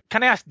 wouldn't it?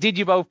 Can I ask, did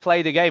you both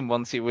play the game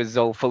once it was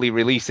all fully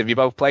released? Have you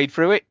both played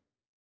through it?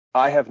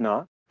 I have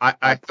not.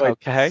 I played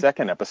the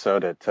second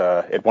episode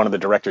at one of the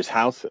director's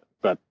house,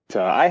 but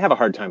I have a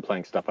hard time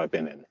playing stuff I've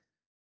been in.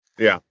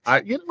 Yeah.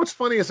 What's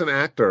funny as an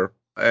actor,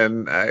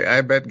 and I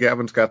bet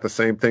Gavin's got the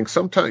same thing.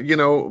 Sometimes,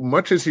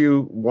 much as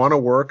you want to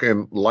work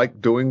and like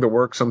doing the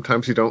work,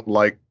 sometimes you don't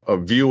like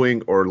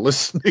viewing or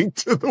listening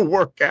to the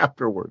work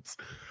afterwards.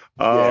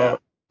 Yeah.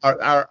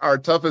 Our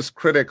toughest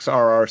critics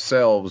are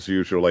ourselves,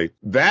 usually.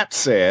 That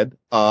said,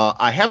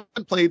 I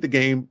haven't played the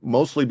game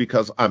mostly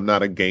because I'm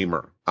not a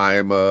gamer.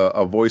 I'm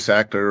a voice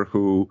actor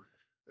who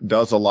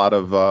does a lot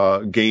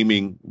of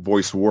gaming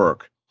voice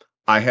work.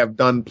 I have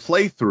done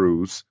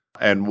playthroughs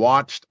and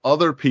watched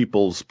other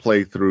people's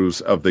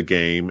playthroughs of the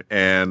game,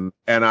 and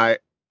I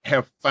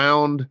have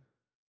found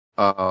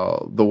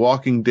the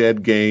Walking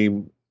Dead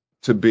game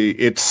to be,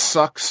 it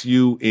sucks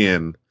you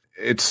in.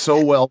 It's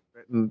so well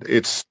written,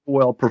 it's so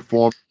well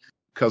performed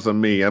because of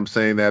me. I'm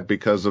saying that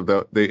because of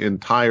the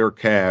entire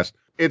cast.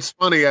 It's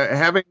funny,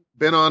 having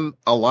been on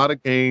a lot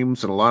of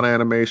games and a lot of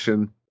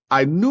animation,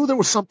 I knew there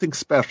was something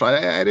special.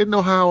 I didn't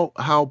know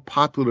how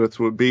popular this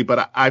would be,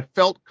 but I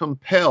felt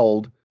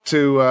compelled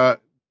to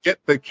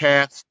get the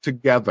cast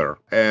together.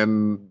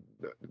 And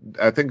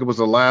I think it was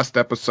the last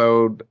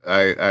episode.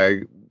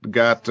 I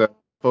got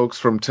folks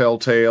from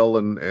Telltale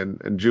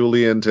and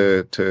Julian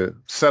to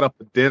set up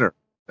a dinner.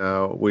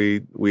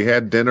 We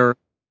had dinner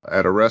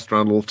at a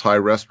restaurant, a little Thai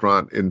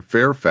restaurant in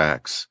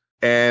Fairfax.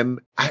 And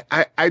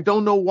I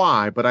don't know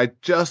why, but I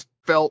just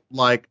felt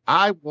like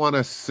I want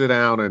to sit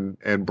down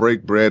and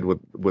break bread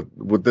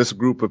with this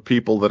group of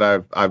people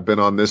that I've been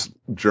on this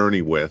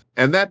journey with.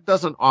 And that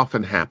doesn't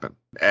often happen.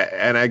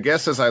 And I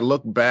guess as I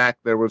look back,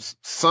 there was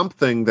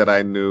something that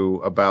I knew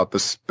about the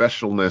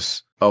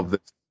specialness of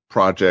this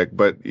project,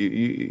 but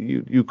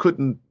you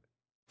couldn't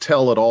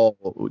tell at all,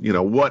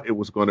 what it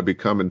was going to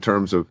become in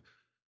terms of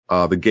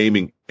the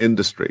gaming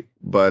industry.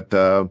 But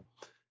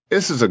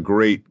this is a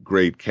great,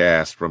 great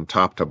cast from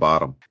top to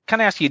bottom. Can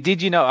I ask you,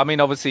 did you know, I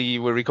mean, obviously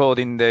you were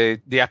recording the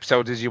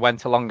episode as you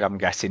went along, I'm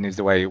guessing, is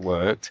the way it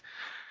worked.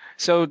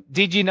 So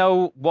did you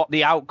know what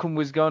the outcome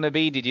was going to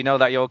be? Did you know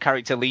that your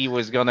character Lee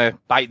was going to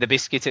bite the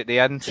biscuit at the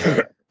end?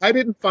 I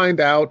didn't find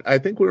out. I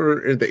think we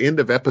were at the end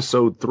of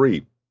episode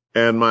 3.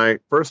 And my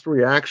first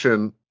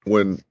reaction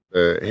when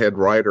the head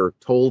writer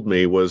told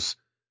me was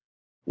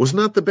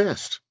not the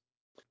best.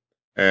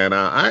 And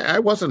I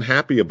wasn't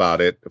happy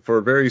about it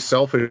for very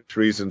selfish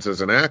reasons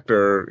as an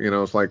actor.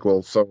 It's like,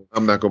 well, so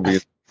I'm not going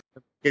to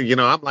be,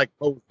 I'm like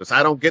Moses.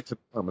 I don't get to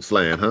the promised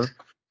land,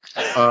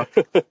 huh?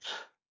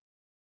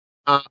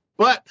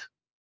 But,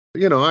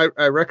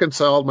 I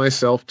reconciled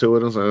myself to it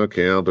and was like,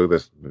 okay, I'll do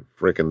this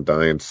freaking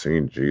dying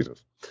scene,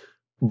 Jesus.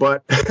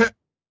 But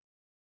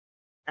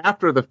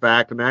after the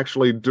fact and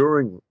actually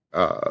during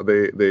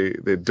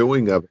the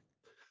doing of it,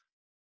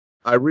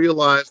 I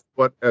realized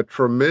what a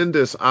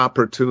tremendous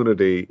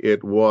opportunity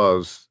it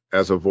was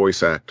as a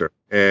voice actor.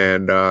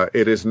 And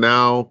it is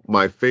now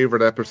my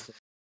favorite episode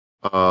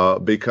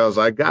because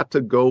I got to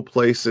go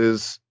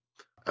places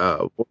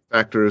voice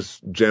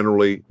actors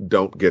generally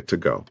don't get to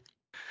go.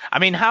 I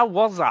mean, how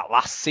was that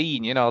last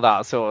scene?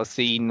 That sort of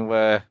scene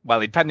where, well,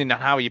 depending on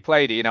how you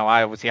played it,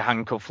 I obviously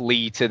handcuffed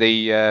Lee to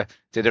the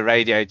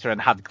radiator and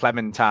had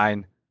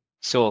Clementine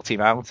sort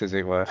him out, as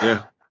it were.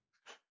 Yeah.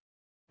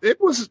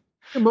 It was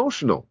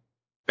emotional.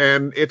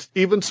 And it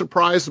even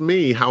surprised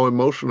me how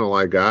emotional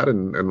I got.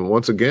 And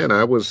once again,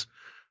 I was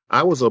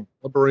a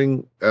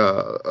blubbering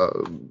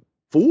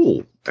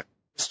fool,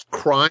 just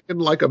crying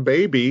like a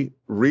baby,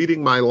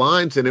 reading my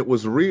lines, and it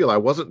was real. I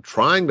wasn't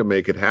trying to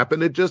make it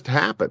happen. It just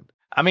happened.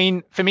 I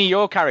mean, for me,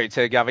 your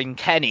character, Gavin,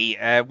 Kenny,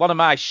 one of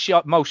my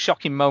most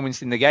shocking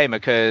moments in the game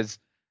occurs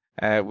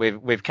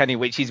with Kenny,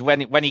 which is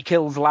when he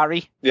kills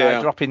Larry,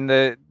 dropping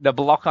the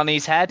block on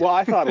his head. Well,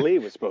 I thought Lee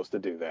was supposed to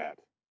do that.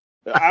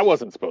 I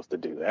wasn't supposed to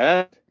do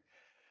that.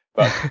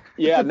 But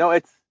yeah, no,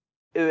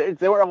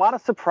 there were a lot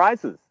of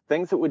surprises,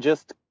 things that would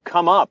just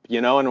come up,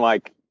 and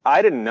like,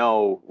 I didn't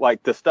know,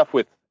 like the stuff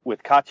with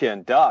Katya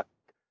and Duck,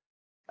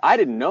 I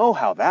didn't know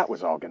how that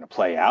was all going to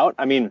play out.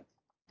 I mean,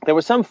 there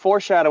was some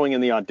foreshadowing in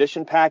the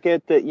audition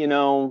packet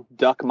that,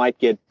 Duck might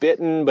get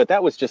bitten, but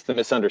that was just a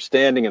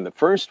misunderstanding in the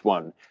first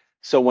one.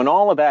 So when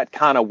all of that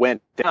kind of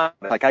went down,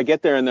 like I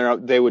get there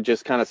and they would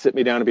just kind of sit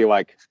me down and be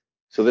like,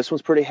 so this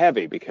one's pretty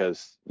heavy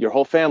because your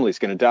whole family's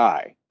going to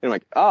die. And I'm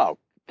like, oh,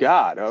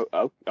 God,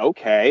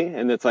 okay.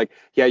 And it's like,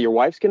 yeah, your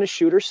wife's going to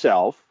shoot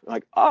herself. I'm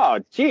like, oh,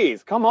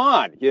 geez, come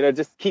on. It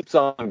just keeps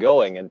on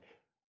going. And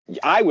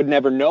I would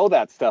never know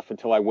that stuff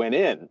until I went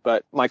in.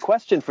 But my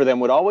question for them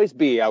would always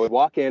be, I would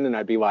walk in and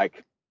I'd be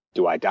like,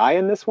 do I die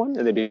in this one?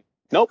 And they'd be,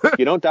 nope,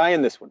 you don't die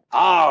in this one.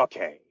 Oh,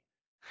 okay.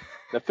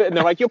 And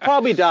they're like, you'll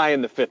probably die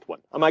in the 5th one.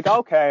 I'm like,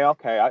 okay.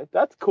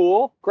 That's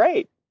cool.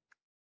 Great.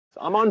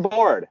 So I'm on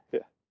board. Yeah.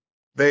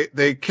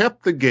 They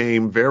kept the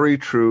game very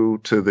true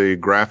to the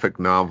graphic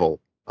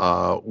novel,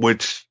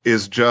 which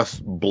is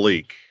just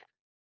bleak.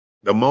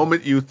 The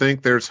moment you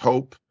think there's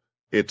hope,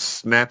 it's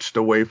snatched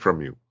away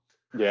from you.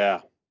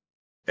 Yeah.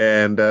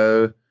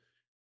 And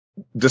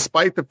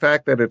despite the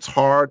fact that it's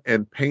hard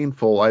and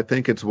painful, I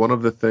think it's one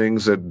of the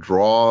things that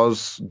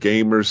draws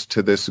gamers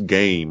to this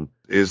game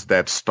is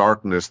that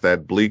starkness,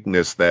 that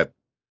bleakness, that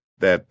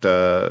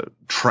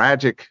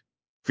tragic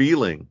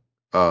feeling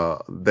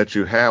that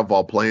you have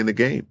while playing the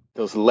game.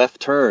 Those left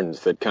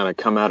turns that kind of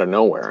come out of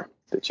nowhere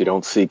that you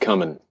don't see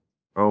coming.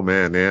 Oh,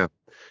 man, yeah.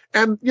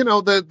 And,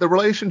 the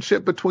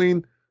relationship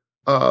between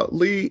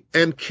Lee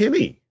and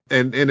Kenny.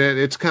 And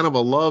it's kind of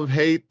a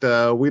love-hate.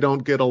 We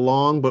don't get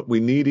along, but we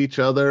need each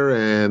other.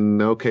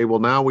 And, okay, well,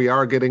 now we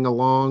are getting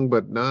along,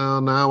 but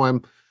now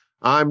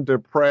I'm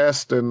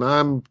depressed.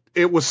 And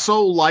it was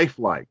so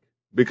lifelike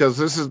because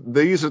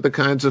these are the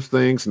kinds of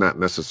things, not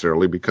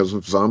necessarily because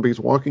of zombies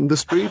walking the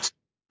streets,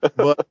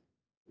 but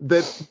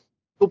that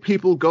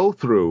people go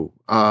through,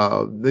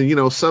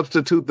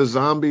 substitute the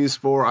zombies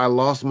for I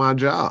lost my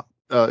job.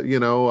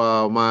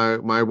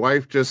 My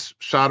wife just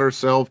shot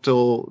herself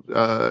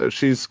till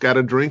she's got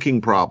a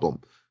drinking problem.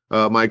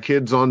 My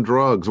kid's on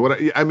drugs.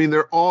 There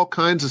are all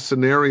kinds of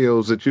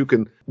scenarios that you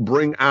can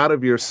bring out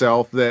of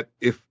yourself that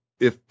if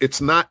if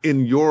it's not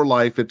in your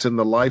life, it's in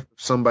the life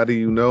of somebody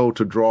you know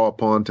to draw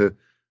upon to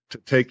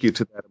take you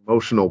to that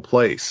emotional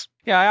place.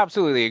 Yeah, I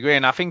absolutely agree.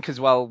 And I think as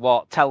well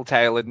what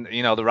Telltale and,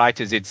 the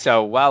writers did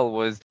so well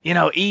was,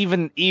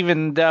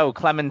 even though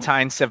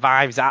Clementine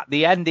survives at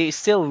the end, it's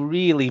still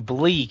really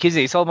bleak, isn't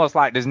it? It's almost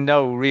like there's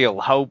no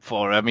real hope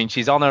for her. I mean,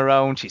 she's on her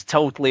own. She's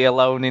totally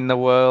alone in the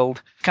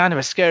world. Kind of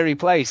a scary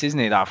place, isn't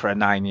it, that for a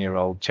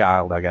 9-year-old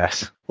child, I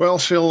guess? Well,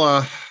 she'll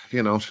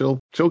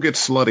get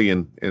slutty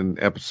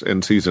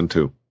in season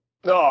 2.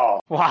 Oh,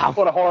 wow.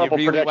 What a horrible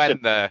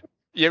prediction.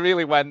 You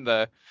really went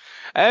there.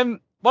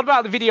 What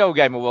about the Video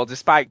Game Awards, the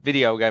Spike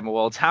Video Game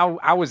Awards?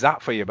 How was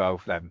that for you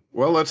both then?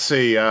 Well, let's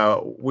see.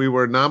 We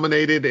were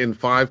nominated in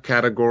 5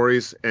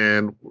 categories,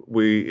 and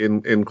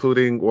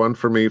including one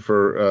for me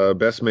for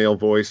Best Male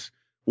Voice.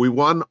 We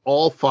won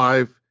all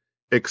 5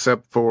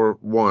 except for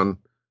one,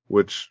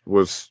 which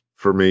was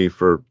for me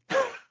for.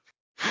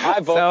 I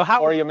vote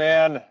for you,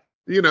 man.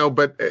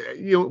 But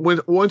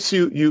once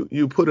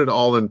you put it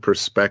all in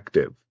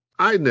perspective,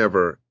 I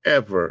never,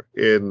 ever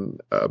in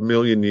a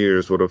million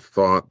years would have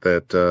thought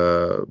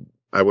that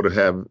I would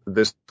have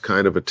this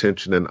kind of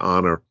attention and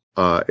honor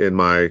in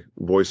my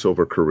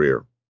voiceover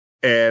career.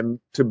 And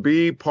to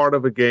be part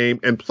of a game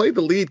and play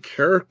the lead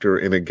character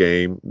in a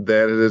game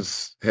that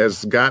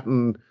has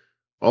gotten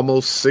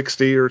almost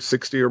 60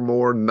 or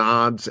more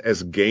nods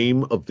as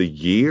Game of the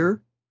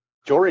Year.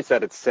 Jory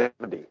said it's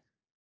 70.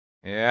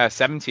 Yeah,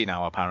 70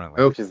 now,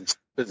 apparently. Which is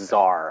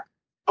bizarre.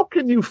 How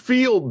can you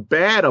feel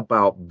bad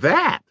about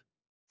that?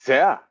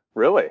 Yeah,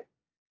 really.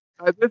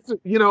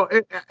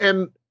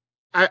 And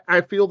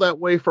I feel that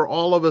way for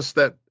all of us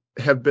that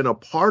have been a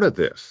part of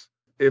this.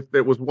 If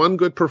there was one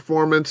good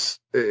performance,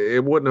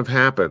 it wouldn't have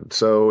happened.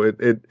 So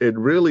it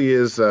really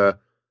is a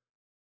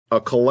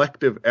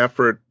collective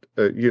effort.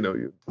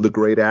 The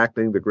great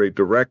acting, the great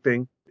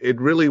directing.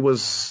 It really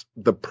was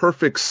the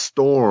perfect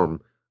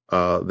storm.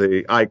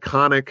 The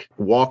iconic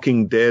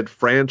Walking Dead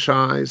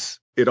franchise.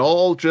 It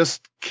all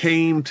just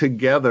came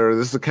together.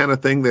 This is the kind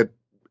of thing that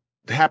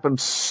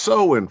happens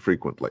so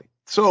infrequently,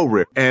 so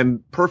rare,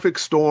 and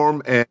perfect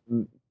storm.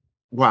 And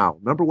wow,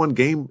 #1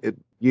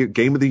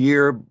 game of the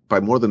year by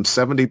more than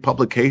 70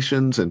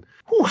 publications. And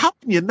how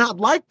can you not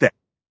like that?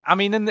 I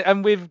mean,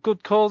 and with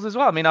good cause as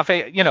well. I mean, I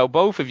think,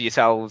 both of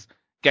yourselves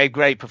gave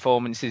great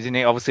performances in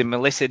it. Obviously,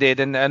 Melissa did,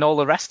 and all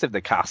the rest of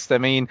the cast. I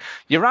mean,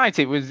 you're right.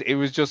 It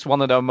was just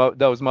one of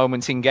those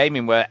moments in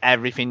gaming where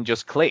everything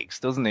just clicks,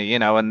 doesn't it?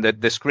 And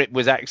the script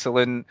was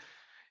excellent.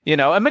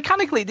 And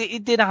mechanically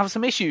it did have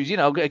some issues.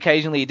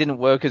 Occasionally it didn't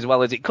work as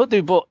well as it could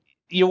do, but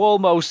you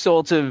almost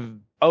sort of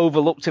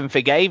overlooked and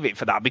forgave it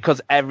for that because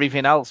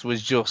everything else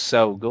was just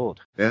so good.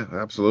 Yeah,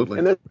 absolutely.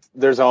 And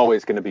there's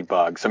always going to be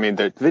bugs. I mean,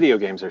 the video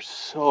games are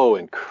so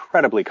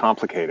incredibly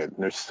complicated. And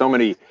there's so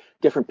many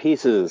different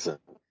pieces,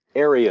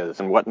 areas,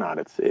 and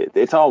whatnot.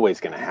 It's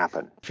always going to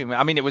happen.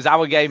 I mean, it was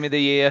our game of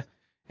the year.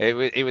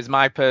 It was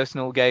my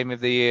personal game of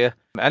the year,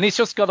 and it's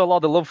just got a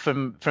lot of love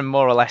from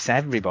more or less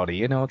everybody.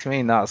 You know what I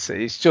mean?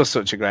 It's just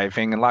such a great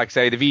thing. And like I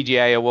say, the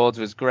VGA Awards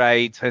was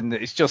great, and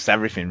it's just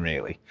everything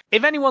really.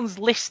 If anyone's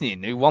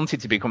listening who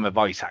wanted to become a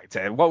voice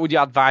actor, what would you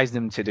advise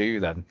them to do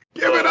then?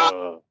 Give it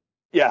up.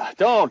 Yeah,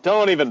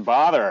 don't even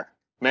bother,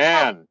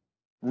 man.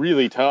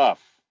 Really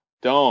tough.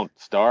 Don't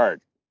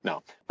start.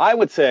 No, I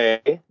would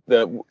say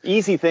the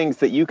easy things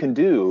that you can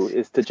do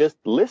is to just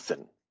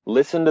listen.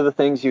 Listen to the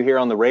things you hear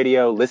on the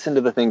radio, listen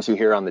to the things you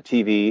hear on the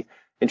TV,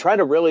 and try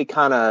to really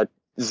kind of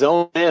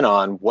zone in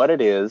on what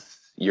it is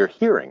you're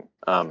hearing.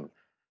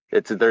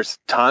 There's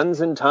tons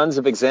and tons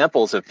of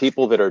examples of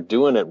people that are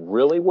doing it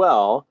really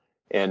well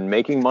and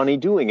making money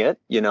doing it,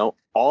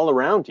 all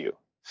around you.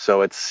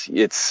 So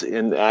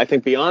and I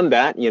think beyond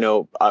that,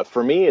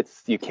 for me,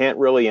 you can't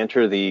really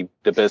enter the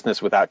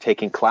business without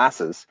taking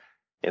classes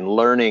and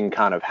learning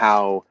kind of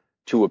how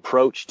to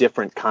approach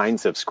different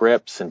kinds of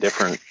scripts and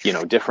different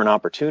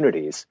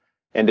opportunities,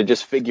 and to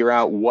just figure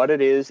out what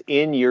it is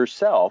in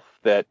yourself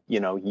that,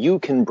 you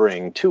can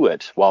bring to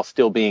it while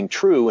still being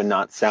true and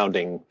not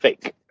sounding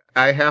fake.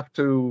 I have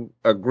to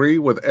agree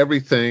with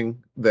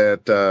everything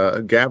that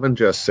Gavin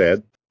just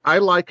said. I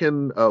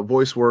liken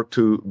voice work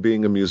to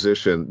being a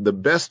musician. The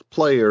best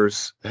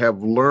players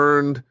have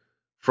learned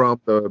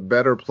from the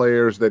better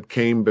players that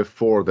came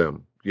before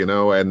them,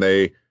 and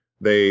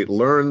they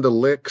learned the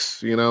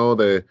licks,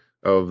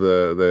 of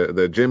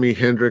the Jimi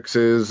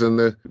Hendrixes and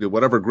the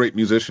whatever great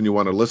musician you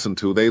want to listen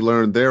to. They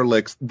learned their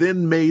licks,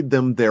 then made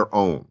them their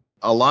own.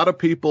 A lot of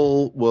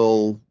people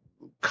will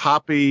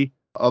copy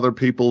other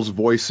people's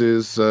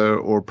voices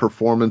or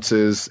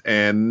performances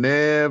and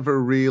never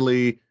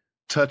really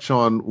touch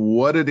on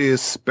what it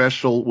is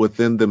special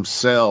within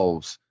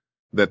themselves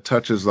that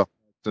touches the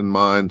hearts and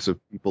minds of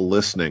people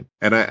listening.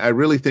 And I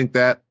really think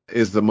that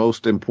is the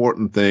most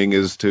important thing,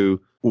 is to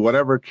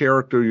whatever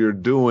character you're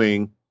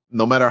doing,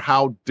 no matter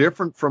how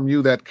different from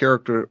you that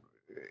character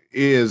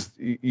is,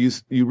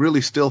 you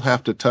really still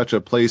have to touch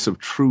a place of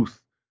truth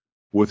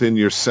within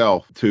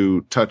yourself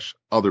to touch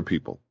other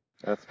people.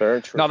 That's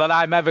very true. Not that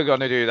I'm ever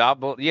going to do that,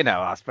 but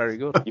that's very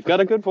good. You've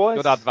got a good voice.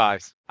 Good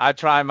advice. I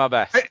try my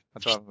best.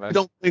 I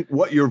don't think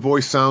what your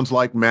voice sounds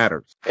like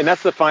matters. And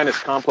that's the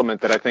finest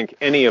compliment that I think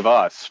any of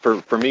us,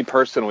 for me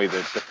personally,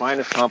 the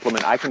finest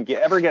compliment I can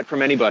ever get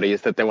from anybody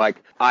is that they're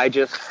like, I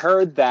just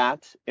heard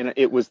that, and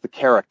it was the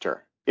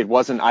character.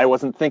 I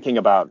wasn't thinking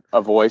about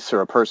a voice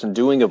or a person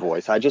doing a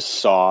voice. I just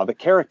saw the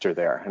character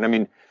there. And I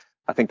mean,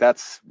 I think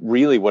that's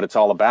really what it's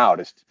all about,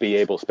 is to be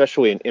able,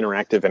 especially in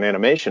interactive and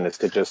animation, is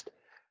to just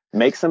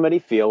make somebody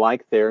feel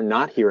like they're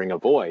not hearing a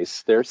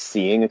voice, they're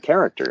seeing a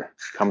character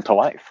come to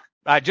life.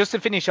 Right, just to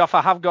finish off,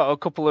 I have got a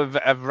couple of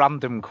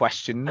random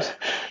questions.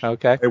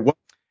 Okay.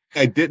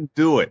 I didn't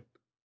do it.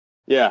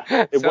 Yeah,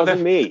 it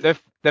wasn't me.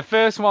 The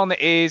first one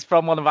is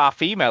from one of our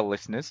female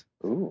listeners.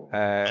 Ooh.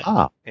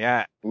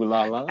 Yeah. Ooh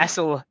la la.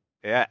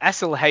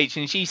 SLH,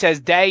 and she says,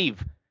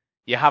 Dave,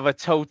 you have a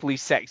totally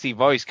sexy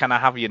voice. Can I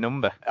have your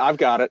number? I've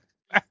got it.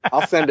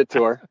 I'll send it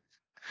to her.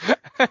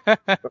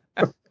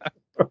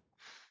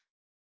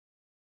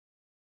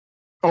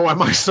 Oh,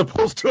 am I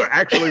supposed to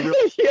actually?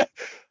 Yeah.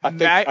 I'm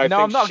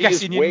not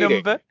guessing your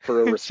number.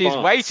 For a response. She's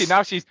waiting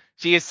now. She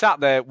is sat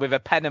there with a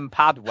pen and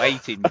pad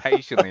waiting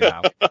patiently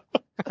now.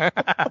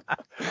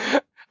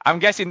 I'm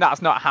guessing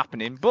that's not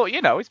happening, but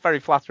it's very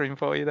flattering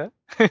for you there.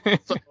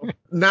 So,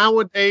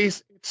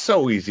 nowadays, it's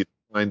so easy to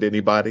find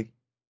anybody.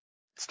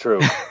 It's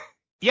true.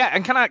 Yeah,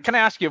 and can I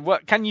ask you,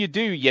 what can you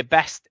do your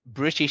best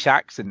British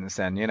accents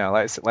then?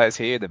 Let's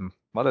hear them.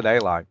 What are they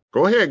like?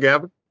 Go ahead,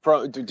 Gavin.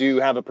 Do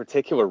you have a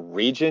particular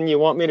region you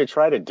want me to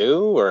try to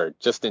do, or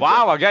just in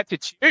general? I get to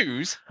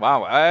choose.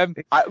 Wow. I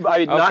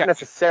not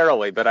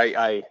necessarily, but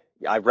I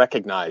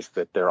recognize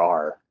that there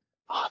are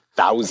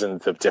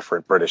thousands of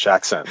different British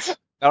accents.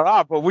 There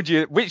are, but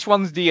which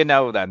ones do you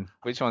know then?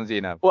 Which ones do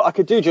you know? Well, I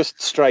could do just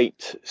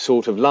straight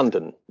sort of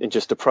London, and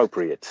just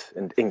appropriate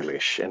and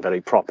English and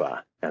very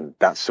proper and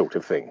that sort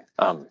of thing.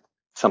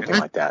 Something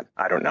like that.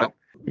 I don't know.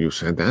 You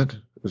said that.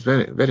 It was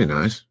very, very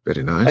nice.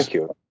 Very nice. Thank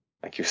you.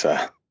 Thank you,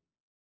 sir.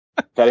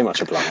 Very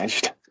much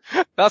obliged.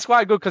 That's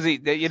quite good because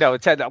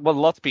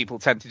lots of people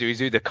tend to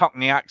do the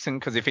Cockney accent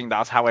because they think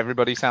that's how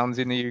everybody sounds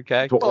in the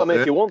UK. Well, I mean,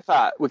 if you want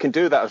that, we can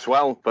do that as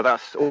well. But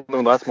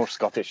that's more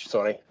Scottish.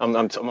 Sorry, I'm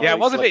it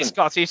was a bit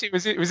Scottish. It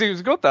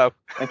was good though.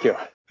 Thank you.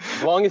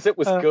 As long as it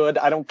was good,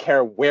 I don't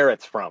care where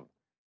it's from.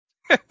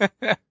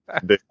 I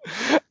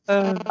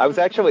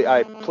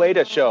played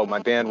a show. My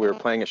band, we were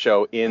playing a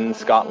show in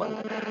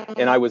Scotland,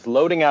 and I was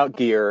loading out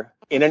gear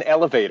in an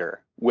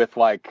elevator with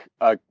like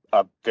a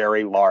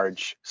very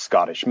large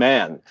Scottish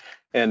man.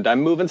 And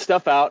I'm moving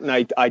stuff out, and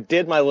I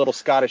did my little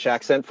Scottish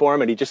accent for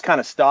him, and he just kind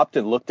of stopped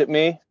and looked at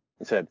me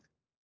and said,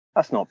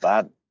 "That's not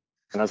bad."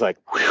 And I was like,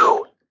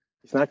 "Whew,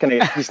 he's not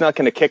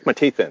gonna kick my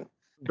teeth in."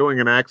 Doing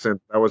an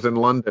accent. I was in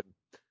London,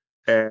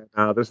 and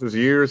this was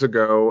years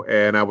ago,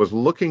 and I was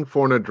looking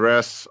for an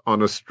address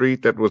on a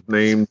street that was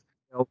named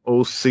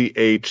Lochester.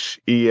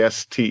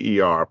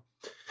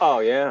 Oh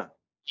yeah.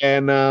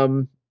 And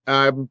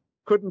I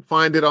couldn't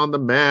find it on the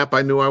map.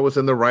 I knew I was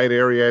in the right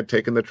area. I'd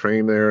taken the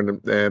train there,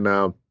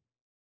 and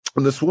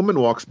this woman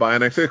walks by,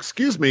 and I say,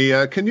 "Excuse me,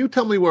 can you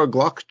tell me where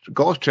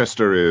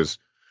Gloucester is?"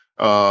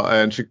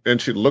 And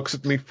she looks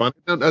at me funny,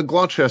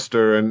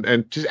 Gloucester,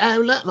 and she says,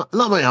 "Oh,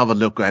 let me have a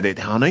look at it,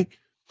 honey."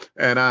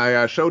 And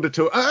I showed it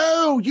to her.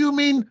 "Oh, you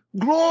mean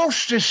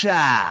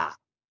Gloucestershire?"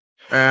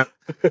 And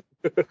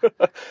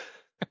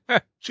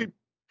she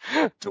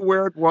to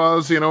where it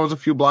was, it was a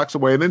few blocks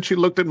away. And then she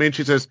looked at me and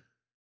she says,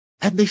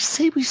 "And they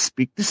say we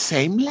speak the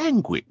same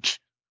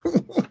language."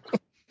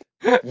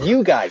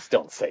 You guys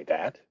don't say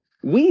that.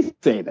 We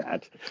say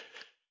that.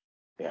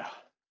 Yeah.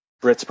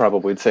 Brits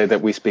probably would say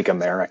that we speak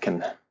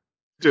American.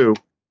 Do.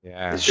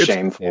 Yeah. It's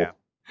shameful.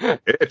 Yeah.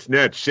 It's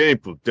not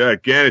shameful, Doug.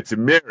 Again, it's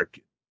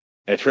American.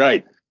 That's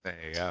right. There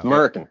you go.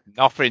 American.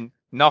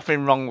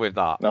 Nothing wrong with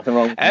that. Nothing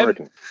wrong with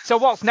American. So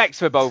what's next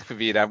for both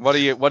of you then? What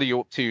are you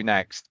up to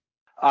next?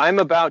 I'm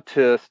about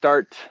to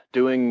start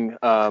doing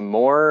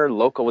more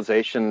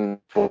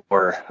localization for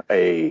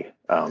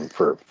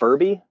for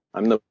Furby.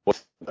 I'm the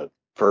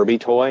Furby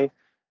toy,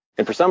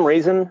 and for some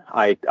reason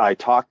I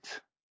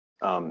talked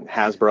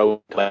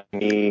Hasbro to let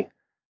me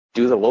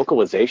do the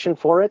localization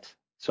for it.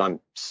 So I'm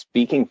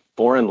speaking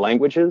foreign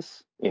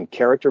languages in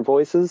character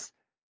voices.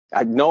 I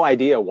had no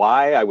idea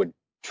why I would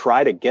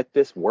try to get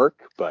this work,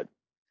 but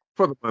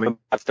for the money,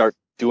 I start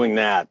doing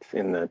that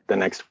in the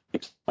next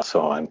week.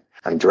 So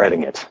I'm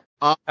dreading it.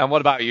 And what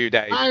about you,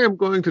 Dave? I am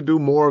going to do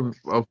more of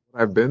what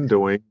I've been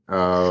doing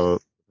the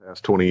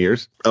past 20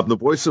 years. I'm the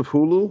voice of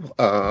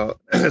Hulu.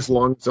 As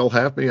long as they'll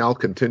have me, I'll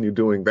continue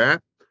doing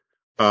that.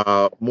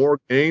 More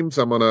games.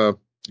 I'm on a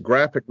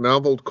graphic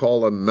novel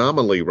called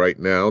Anomaly right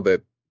now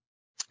that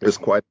is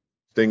quite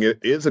interesting. It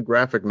is a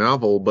graphic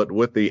novel, but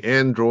with the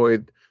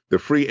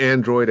free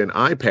Android and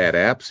iPad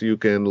apps, you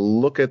can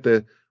look at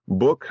the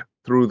book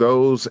through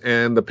those,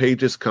 and the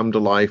pages come to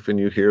life, and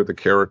you hear the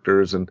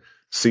characters and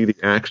see the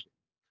action.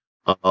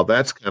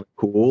 That's kind of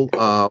cool.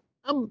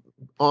 I'm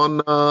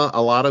on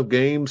a lot of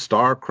games,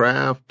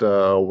 StarCraft,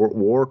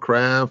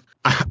 Warcraft.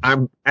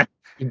 I'm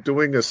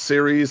doing a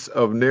series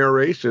of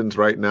narrations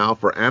right now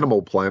for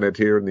Animal Planet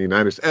here in the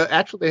United States.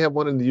 Actually, they have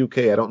one in the UK.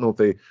 I don't know if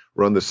they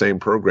run the same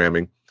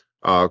programming,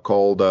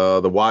 called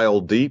The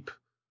Wild Deep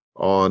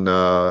on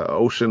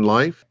Ocean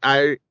Life.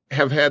 I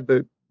have had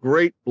the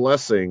great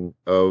blessing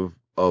of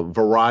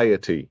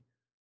variety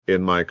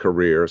in my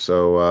career.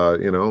 So,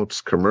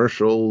 it's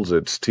commercials,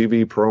 it's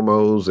TV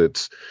promos,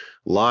 it's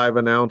live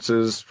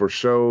announces for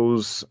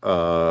shows,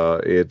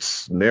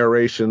 it's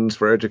narrations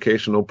for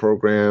educational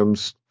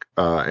programs,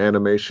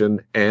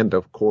 animation, and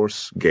of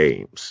course,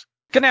 games.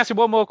 Can I ask you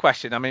one more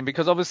question? I mean,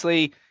 because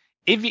obviously,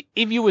 if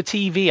you were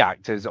TV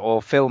actors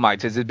or film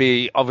actors, there'd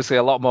be obviously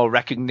a lot more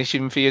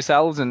recognition for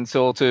yourselves, and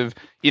sort of,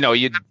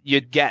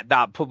 you'd get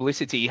that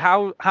publicity.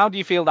 How do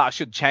you feel that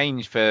should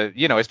change for,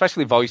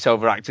 especially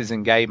voiceover actors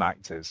and game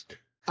actors?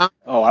 I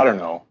don't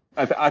know.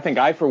 I think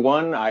for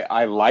one,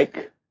 I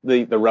like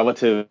the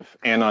relative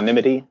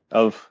anonymity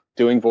of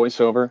doing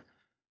voiceover.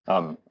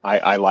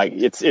 I like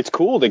it's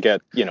cool to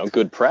get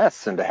good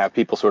press and to have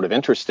people sort of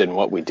interested in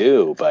what we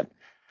do, but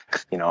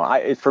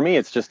for me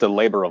it's just a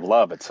labor of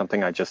love. It's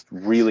something I just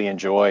really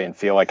enjoy and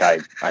feel like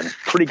I'm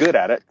pretty good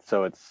at it.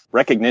 So it's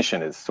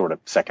recognition is sort of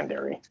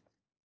secondary.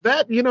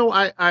 That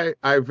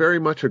I very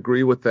much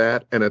agree with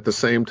that, and at the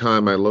same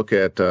time I look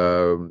at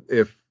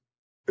if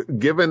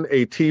given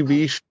a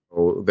TV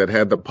show that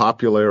had the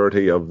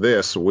popularity of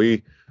this,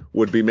 we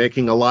would be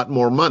making a lot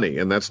more money.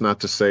 And that's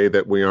not to say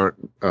that we aren't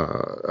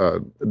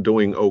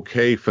doing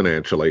okay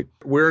financially.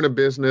 We're in a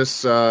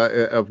business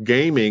of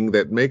gaming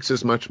that makes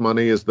as much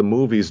money as the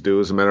movies do.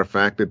 As a matter of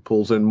fact, it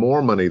pulls in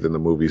more money than the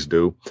movies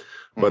do.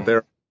 But there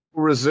are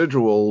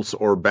residuals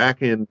or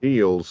back-end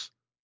deals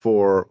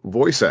for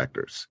voice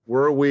actors.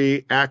 Were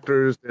we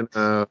actors in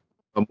a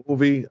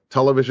movie,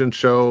 television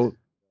show,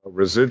 a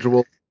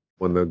residual?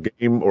 When the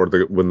game or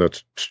when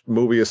the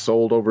movie is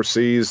sold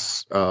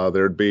overseas,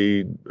 there'd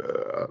be,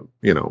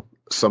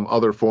 some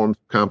other forms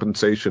of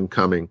compensation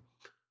coming.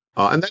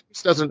 And that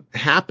just doesn't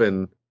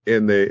happen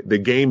in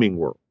the gaming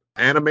world.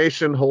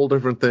 Animation, whole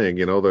different thing.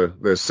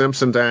 The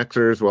Simpsons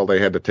actors, well, they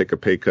had to take a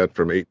pay cut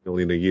from $8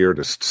 million a year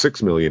to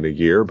 $6 million a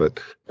year,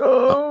 but.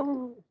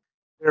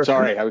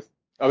 Sorry,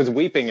 I was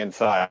weeping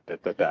inside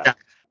at that. Yeah.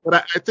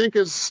 But I think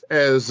as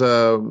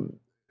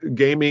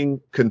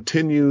gaming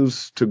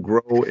continues to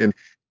grow in,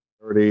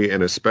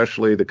 and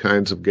especially the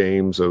kinds of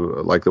games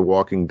like The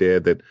Walking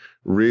Dead that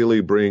really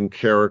bring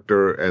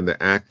character and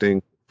the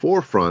acting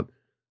forefront,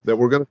 that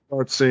we're going to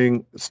start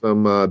seeing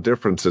some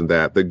difference in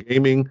that. The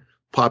gaming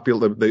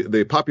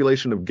the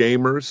population of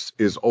gamers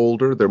is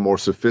older. They're more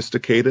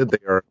sophisticated. They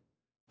are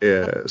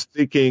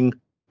seeking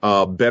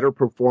better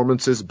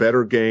performances,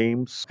 better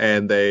games,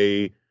 and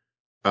they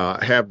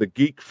have the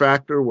geek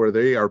factor where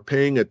they are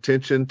paying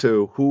attention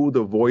to who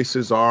the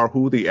voices are,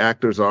 who the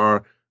actors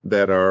are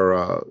that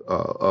are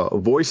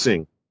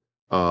voicing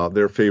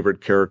their favorite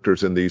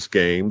characters in these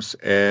games.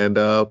 And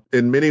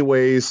in many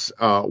ways,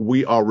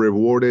 we are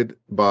rewarded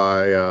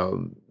by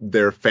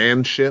their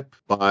fanship,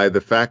 by the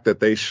fact that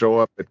they show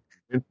up at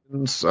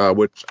conventions,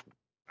 which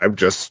I've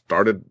just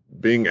started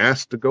being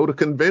asked to go to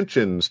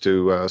conventions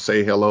to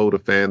say hello to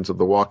fans of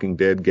the Walking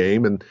Dead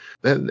game, and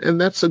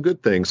that's a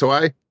good thing. So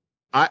I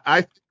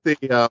think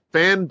the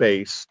fan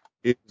base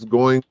is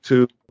going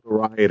to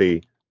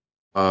variety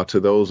to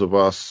those of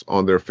us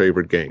on their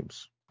favorite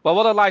games. Well,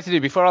 what I'd like to do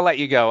before I let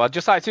you go, I'd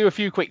just like to do a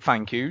few quick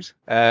thank yous.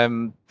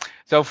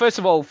 So first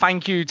of all,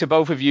 thank you to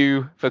both of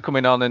you for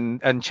coming on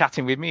and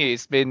chatting with me.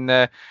 It's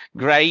been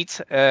great.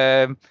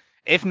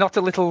 If not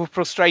a little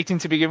frustrating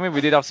to begin with,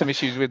 we did have some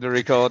issues with the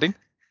recording,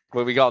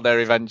 but we got there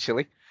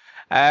eventually.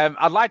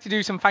 I'd like to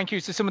do some thank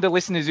yous to some of the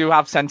listeners who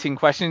have sent in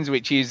questions,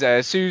 which is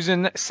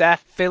Susan,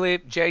 Seth,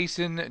 Philip,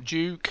 Jason,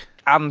 Duke,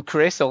 and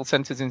Chris all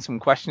sent us in some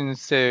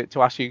questions to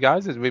ask you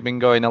guys as we've been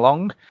going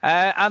along.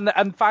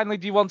 And finally,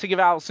 do you want to give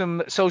out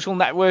some social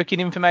networking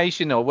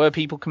information or where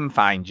people can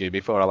find you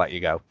before I let you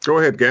go? Go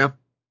ahead, Gav.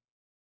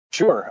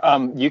 Sure.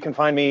 You can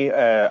find me.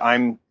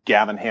 I'm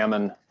Gavin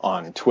Hammond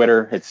on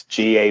Twitter. It's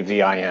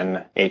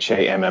GavinHammon.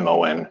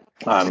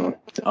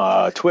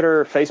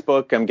 Twitter,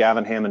 Facebook, I'm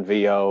Gavin Hammond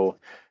VO.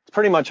 It's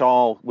pretty much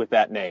all with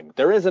that name.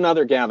 There is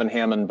another Gavin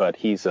Hammond, but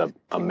he's a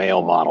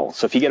male model.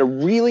 So if you get a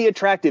really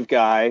attractive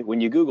guy,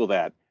 when you Google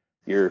that,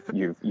 you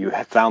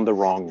have found the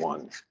wrong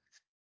one.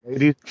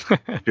 Ladies,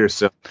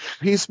 yourself.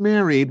 He's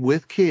married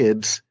with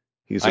kids.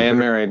 I am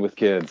married with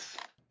kids.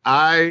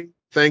 I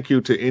thank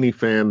you to any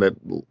fan that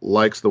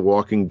likes The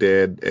Walking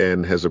Dead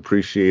and has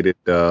appreciated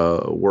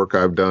work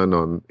I've done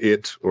on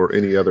it or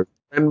any other.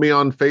 Friend me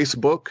on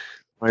Facebook,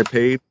 my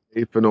page,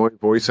 Dave Fennoy,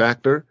 voice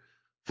actor.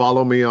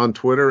 Follow me on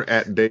Twitter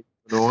at Dave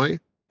Fennoy,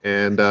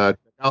 and check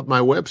out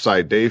my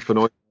website, Dave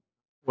Fennoy,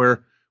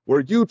 where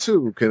you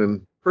too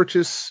can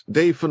purchase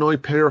Dave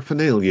Fennoy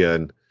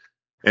paraphernalia.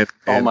 And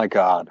oh my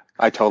God,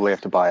 I totally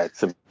have to buy it.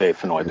 Some Dave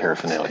Fennoy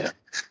paraphernalia.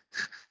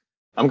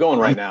 I'm going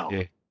right now.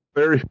 Yeah.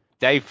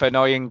 Dave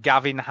Fennoy and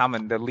Gavin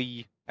Hammond, the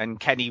Lee and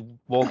Kenny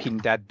Walking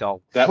Dead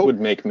doll. That would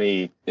make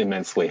me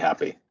immensely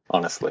happy,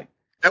 honestly.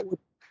 That would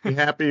make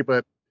me happy,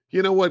 but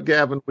you know what,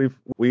 Gavin?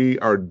 We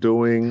are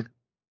doing.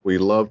 We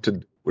love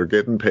to We're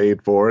getting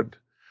paid for it.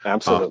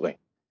 Absolutely.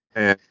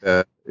 And,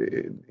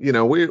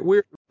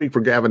 we speak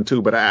for Gavin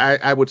too, but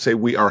I would say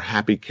we are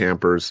happy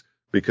campers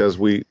because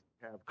we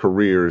have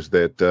careers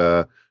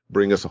that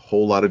bring us a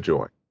whole lot of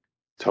joy.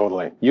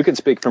 Totally. You can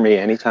speak for me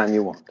anytime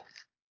you want.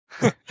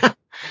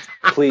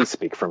 Please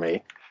speak for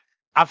me.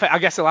 I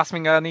guess the last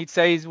thing I need to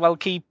say is, well,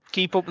 keep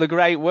up the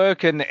great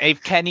work. And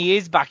if Kenny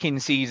is back in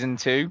season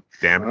 2,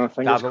 damn it.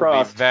 Fingers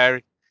crossed.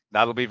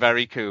 That'll be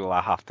very cool,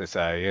 I have to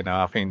say.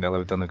 I think they'll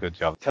have done a good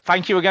job.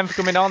 Thank you again for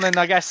coming on, and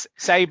I guess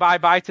say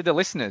bye-bye to the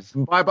listeners.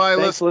 Bye-bye,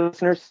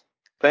 listeners.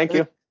 Thank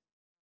you.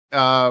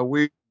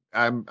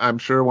 I'm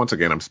sure, once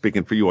again, I'm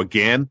speaking for you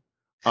again.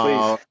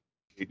 Please.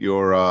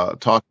 You're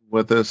talking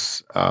with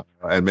us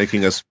and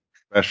making us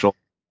special.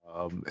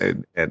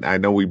 And I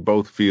know we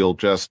both feel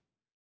just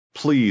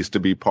pleased to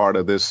be part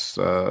of this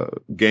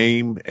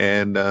game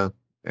and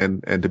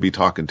to be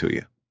talking to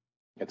you.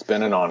 It's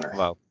been an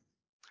honor.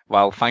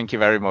 Well, thank you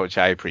very much.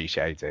 I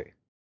appreciate it.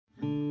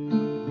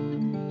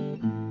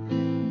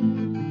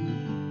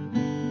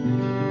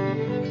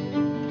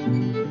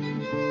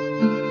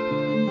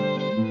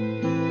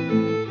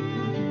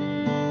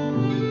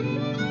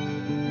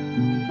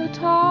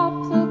 Atop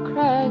the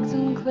crags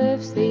and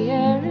cliffs, the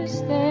air is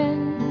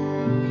thin.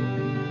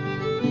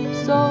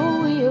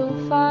 So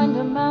we'll find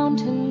a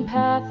mountain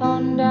path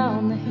on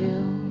down the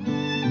hill.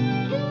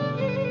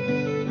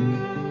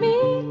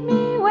 Meet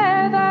me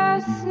where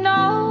the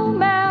snow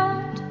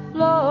melt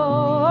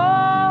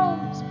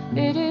flows.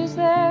 It is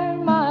there,